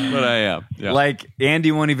 But I am. Yeah. Like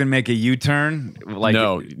Andy won't even make a U-turn. Like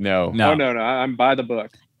no. No. I'm by the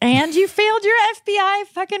book. And you failed your FBI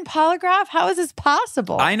fucking polygraph? How is this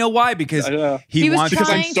possible? I know why, because he was wants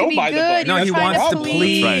trying to be good. No, he wants to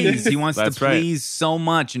please. Right. He wants to please so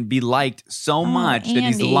much and be liked so much that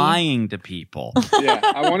he's lying to people. Yeah,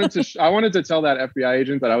 I wanted to tell that FBI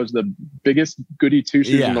agent that I was the biggest goody two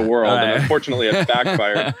shoes in the world, and unfortunately, it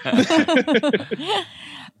backfired.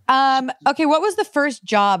 Okay, what was the first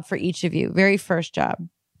job for each of you? Very first job.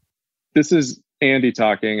 This is Andy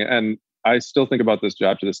talking, and I still think about this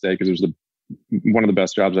job to this day because it was one of the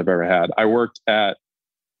best jobs I've ever had. I worked at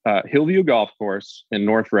Hillview Golf Course in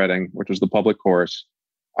North Reading, which was the public course.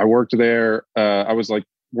 I worked there. I was like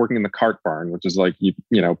working in the cart barn, which is like, you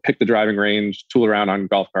know, pick the driving range, tool around on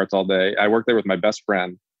golf carts all day. I worked there with my best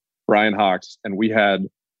friend, Ryan Hawks, and we had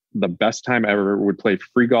the best time ever. We'd play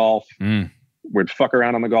free golf. We'd fuck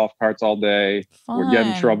around on the golf carts all day. Fun. We'd get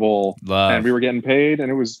in trouble. And we were getting paid,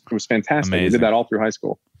 and it was fantastic. Amazing. We did that all through high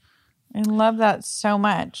school. I love that so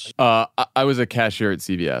much. I was a cashier at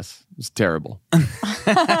CVS. It was terrible.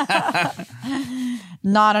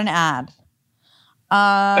 Not an ad.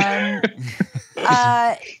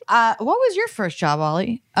 What was your first job,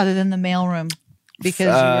 Ollie, other than the mailroom? Because you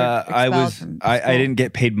were I didn't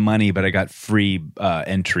get paid money, but I got free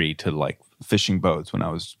entry to like fishing boats when I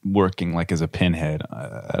was working like as a pinhead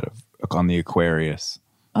on the Aquarius.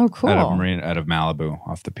 Oh, cool. Out of Malibu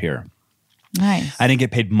off the pier. Nice. I didn't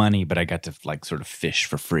get paid money, but I got to like sort of fish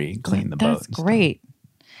for free and clean the boat. That's great.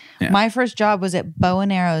 Yeah. My first job was at Bow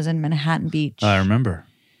and Arrows in Manhattan Beach. I remember.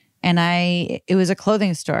 And it was a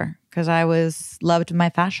clothing store because I loved my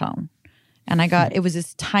fashion. And it was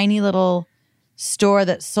this tiny little store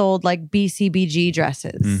that sold like BCBG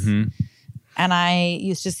dresses. Mm-hmm. And I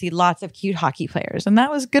used to see lots of cute hockey players. And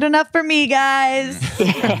that was good enough for me, guys.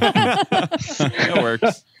 That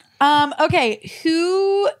works. Okay,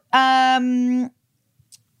 who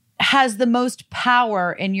has the most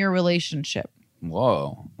power in your relationship?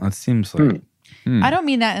 Whoa, that seems like... I don't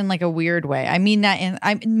mean that in like a weird way. I'm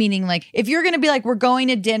meaning like if you're going to be like, we're going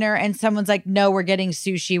to dinner and someone's like, no, we're getting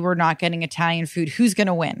sushi, we're not getting Italian food. Who's going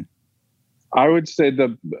to win? I would say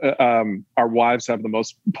our wives have the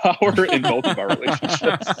most power in both of our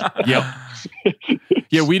relationships. Yep.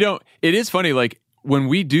 Yeah, we don't... It is funny, like, when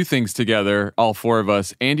we do things together, all four of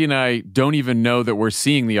us, Andy and I don't even know that we're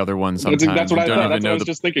seeing the other one sometimes. That's what I thought. That's what I was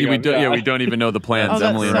just thinking. We don't even know the plans.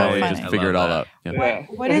 Emily and I just figure it all out. Yeah.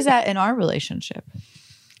 What is that in our relationship?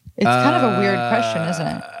 It's kind of a weird question, isn't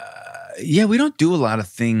it? Yeah, we don't do a lot of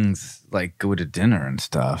things like go to dinner and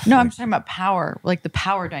stuff. No, I'm talking about power, like the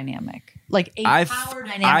power dynamic. Like power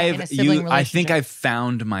dynamic in a sibling relationship. I think I've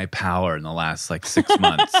found my power in the last like 6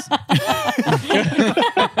 months.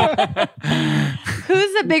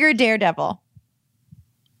 Who's the bigger daredevil?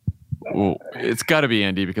 Ooh, it's got to be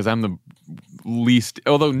Andy because I'm the least.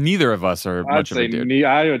 Although neither of us are much of a daredevil.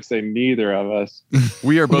 I would say neither of us.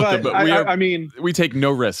 We are both. I mean, we take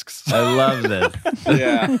no risks. I love this.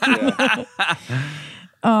 Yeah.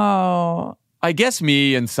 Oh. I guess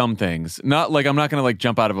me in some things. Not like I'm not going to like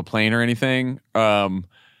jump out of a plane or anything.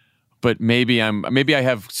 But maybe I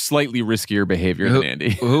have slightly riskier behavior than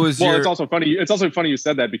Andy. It's also funny. It's also funny you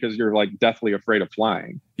said that because you're like deathly afraid of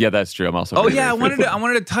flying. Yeah, that's true. I'm also. Oh yeah, I wanted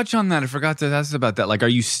to touch on that. I forgot to ask about that. Like, are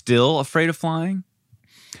you still afraid of flying?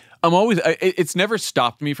 I'm always. It's never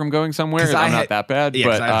stopped me from going somewhere. I'm not that bad,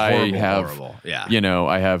 but I have. Horrible. Yeah. You know,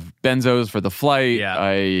 I have benzos for the flight. Yeah.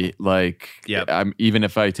 I like. Yep. I'm even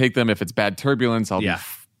if I take them, if it's bad turbulence, I'll be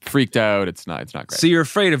freaked out. It's not great. So you're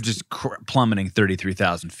afraid of just plummeting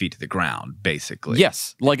 33,000 feet to the ground, basically.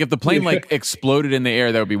 Yes. Like if the plane like exploded in the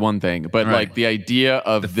air, that would be one thing. But like the idea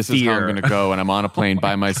of this is how I'm going to go, and I'm on a plane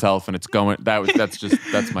by myself, and it's going.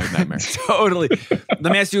 That's my nightmare. Totally.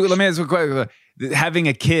 Let me ask you a question. Having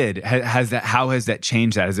a kid, how has that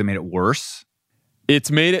changed that? Has it made it worse? It's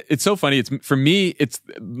so funny. It's for me,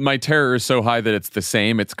 my terror is so high that it's the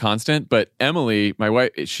same. It's constant. But Emily, my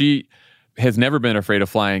wife, she has never been afraid of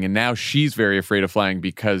flying, and now she's very afraid of flying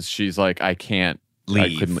because she's like, I can't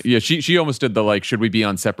leave. I couldn't. Yeah, she almost did the like, should we be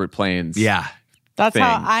on separate planes? Yeah. That's thing.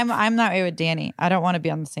 how I'm that way with Danny. I don't want to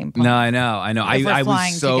be on the same plane. No, I know. If we're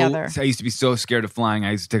flying together. I used to be so scared of flying.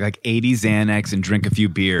 I used to take like 80 Xanax and drink a few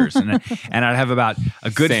beers, and I'd have about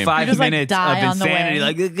a good 5 minutes of insanity,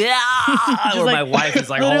 like where my wife is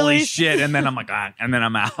like, "Holy shit!" and then I'm like, and then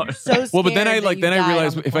I'm out. So well, but then I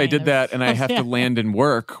realized if I did that and I have to land and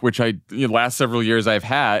work, which last several years I've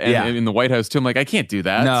had, and in the White House too, I'm like, I can't do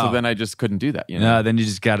that. No. So then I just couldn't do that. No, then you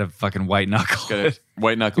just gotta fucking white knuckle.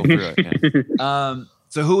 White knuckle through it. Yeah.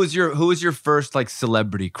 So who was your first like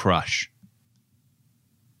celebrity crush?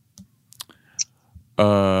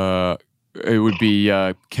 It would be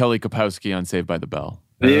Kelly Kapowski on Saved by the Bell.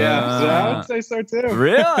 Yeah, so I would say so too.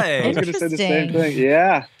 Really? I was going to say the same thing.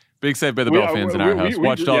 Yeah. Big Saved by the Bell fans in our house.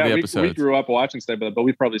 Watched all the episodes. We grew up watching Saved by the Bell.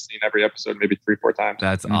 We've probably seen every episode maybe 3-4 times.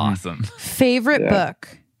 That's awesome. Favorite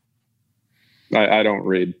book? I don't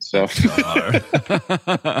read, so.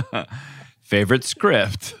 Favorite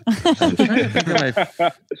script? I'm trying to think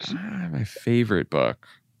of my favorite book.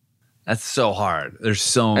 That's so hard. There's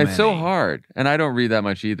so many. It's so hard. And I don't read that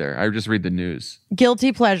much either. I just read the news.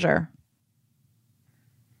 Guilty pleasure?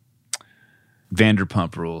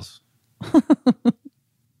 Vanderpump Rules.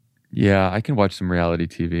 Yeah, I can watch some reality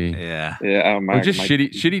TV. Yeah. Yeah. Or just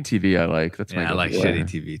shitty TV I like. That's my I like shitty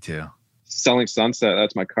TV too. Selling Sunset,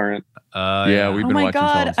 that's my current. Yeah, we've been watching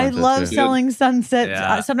Selling Sunset. I love too. Selling Sunset.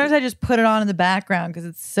 Yeah. Sometimes I just put it on in the background because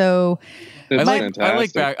it's so. It's I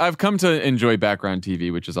like I've come to enjoy background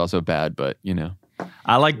TV, which is also bad, but you know.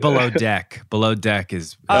 I like Below Deck. Below Deck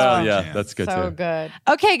is. Yeah, that's good so too. Good.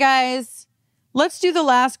 Okay, guys, let's do the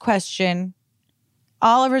last question.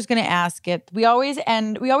 Oliver's going to ask it. We always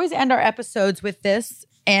end our episodes with this,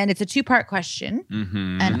 and it's a 2-part question.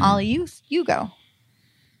 Mm-hmm. And Ollie, you go.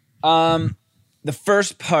 The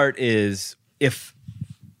first part is if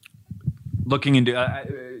looking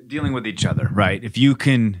into dealing with each other, right? If you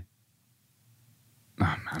can.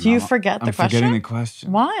 Do you forget the question? I'm forgetting the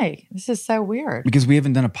question. Why? This is so weird. Because we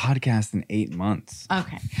haven't done a podcast in 8 months.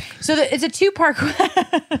 Okay, so it's a 2-part.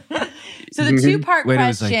 So the 2-part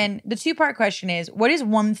question. The 2-part question is: what is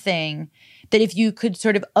one thing that if you could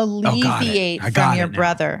sort of alleviate from your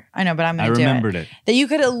brother? I know, but I'm going to do it. I remembered it. That you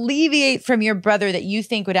could alleviate from your brother that you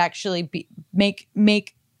think would actually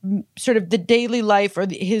make sort of the daily life or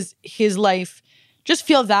his life just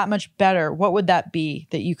feel that much better. What would that be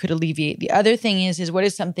that you could alleviate? The other thing is what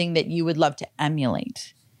is something that you would love to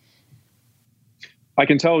emulate? I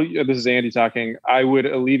can tell you, this is Andy talking. I would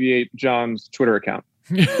alleviate John's Twitter account.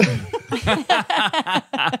 And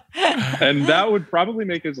that would probably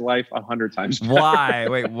make his life 100 times better. Why?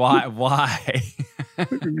 Wait, why?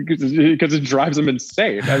 Because it drives him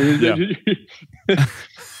insane. I mean,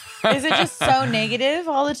 Is it just so negative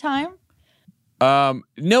all the time?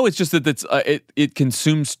 No, it's just that it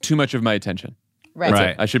consumes too much of my attention.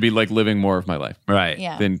 Right. I should be like living more of my life. Right.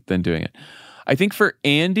 Yeah. Than doing it. I think for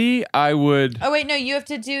Andy, I would. Oh wait, no, you have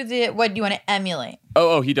to do what do you want to emulate?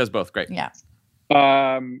 Oh, he does both. Great. Yeah.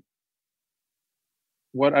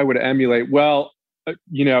 What I would emulate? Well,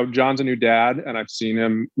 John's a new dad, and I've seen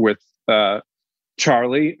him with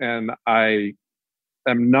Charlie, and I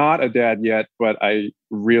am not a dad yet, but I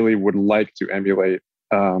really would like to emulate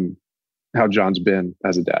how John's been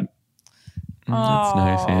as a dad. That's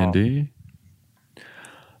nice, Andy.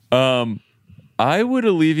 I would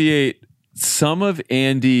alleviate some of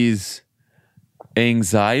Andy's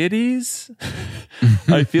anxieties.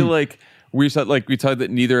 I feel like we talked that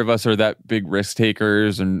neither of us are that big risk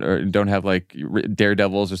takers or don't have like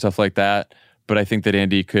daredevils or stuff like that. But I think that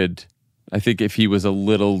Andy could. I think if he was a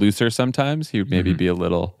little looser sometimes, he would maybe be a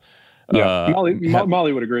little. Yeah,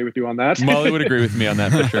 Molly would agree with you on that. Molly would agree with me on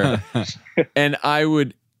that for sure. And I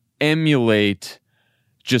would emulate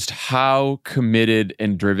just how committed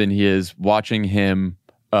and driven he is. Watching him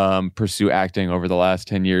pursue acting over the last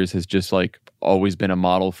 10 years has just like always been a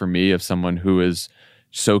model for me of someone who is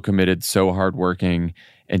so committed, so hardworking,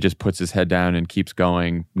 and just puts his head down and keeps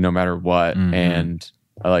going no matter what. Mm-hmm. And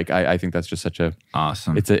I think that's just such a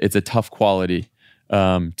awesome. It's a tough quality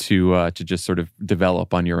to just sort of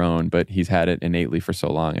develop on your own, but he's had it innately for so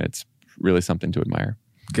long, and it's really something to admire.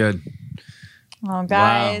 Good. Oh,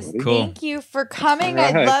 guys, Wow, cool. Thank you for coming. All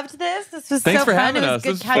right. I loved this. This was Thanks so for fun. having It was us.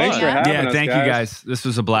 good This was catching fun. up. For having Yeah, us, thank you guys. This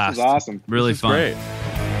was a blast. This was awesome. Really This is fun. great.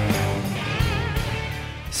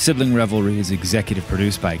 Sibling Revelry is executive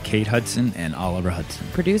produced by Kate Hudson and Oliver Hudson.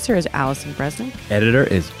 Producer is Allison Bresnick. Editor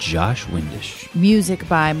is Josh Windish. Music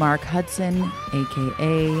by Mark Hudson,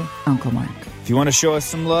 a.k.a. Uncle Mark. If you want to show us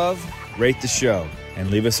some love, rate the show and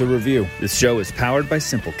leave us a review. This show is powered by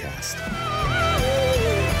Simplecast.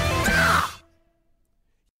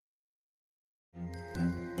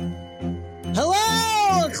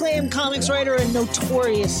 Hello, acclaimed comics writer and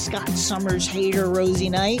notorious Scott Summers hater, Rosie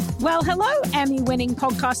Knight. Well, hello, Emmy-winning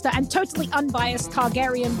podcaster and totally unbiased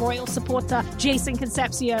Targaryen royal supporter, Jason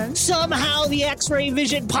Concepcion. Somehow the X-Ray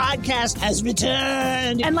Vision podcast has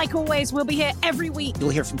returned. And like always, we'll be here every week. You'll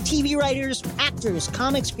hear from TV writers, actors,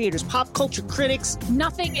 comics creators, pop culture critics.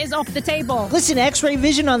 Nothing is off the table. Listen to X-Ray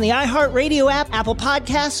Vision on the iHeartRadio app, Apple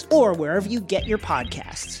Podcasts, or wherever you get your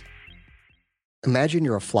podcasts. Imagine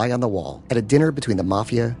you're a fly on the wall at a dinner between the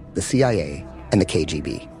Mafia, the CIA, and the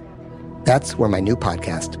KGB. That's where my new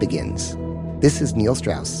podcast begins. This is Neil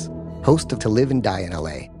Strauss, host of To Live and Die in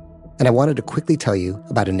LA, and I wanted to quickly tell you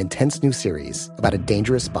about an intense new series about a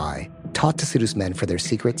dangerous spy taught to seduce men for their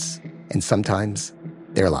secrets and sometimes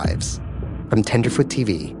their lives. From Tenderfoot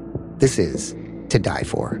TV, this is To Die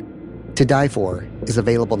For. To Die For is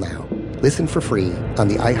available now. Listen for free on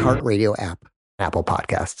the iHeartRadio app, Apple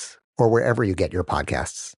Podcasts, or wherever you get your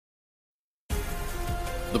podcasts.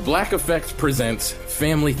 The Black Effect presents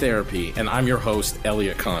Family Therapy, and I'm your host,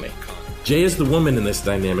 Elliot Connie. Jay is the woman in this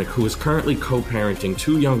dynamic who is currently co-parenting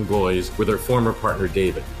 2 young boys with her former partner,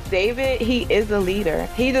 David. David, he is a leader.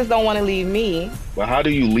 He just don't want to leave me. But how do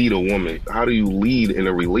you lead a woman? How do you lead in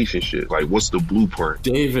a relationship? Like, what's the blueprint?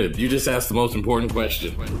 David, you just asked the most important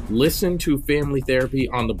question. Listen to Family Therapy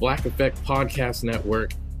on the Black Effect Podcast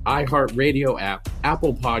Network, iHeartRadio app,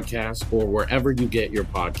 Apple Podcasts, or wherever you get your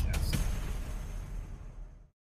podcasts.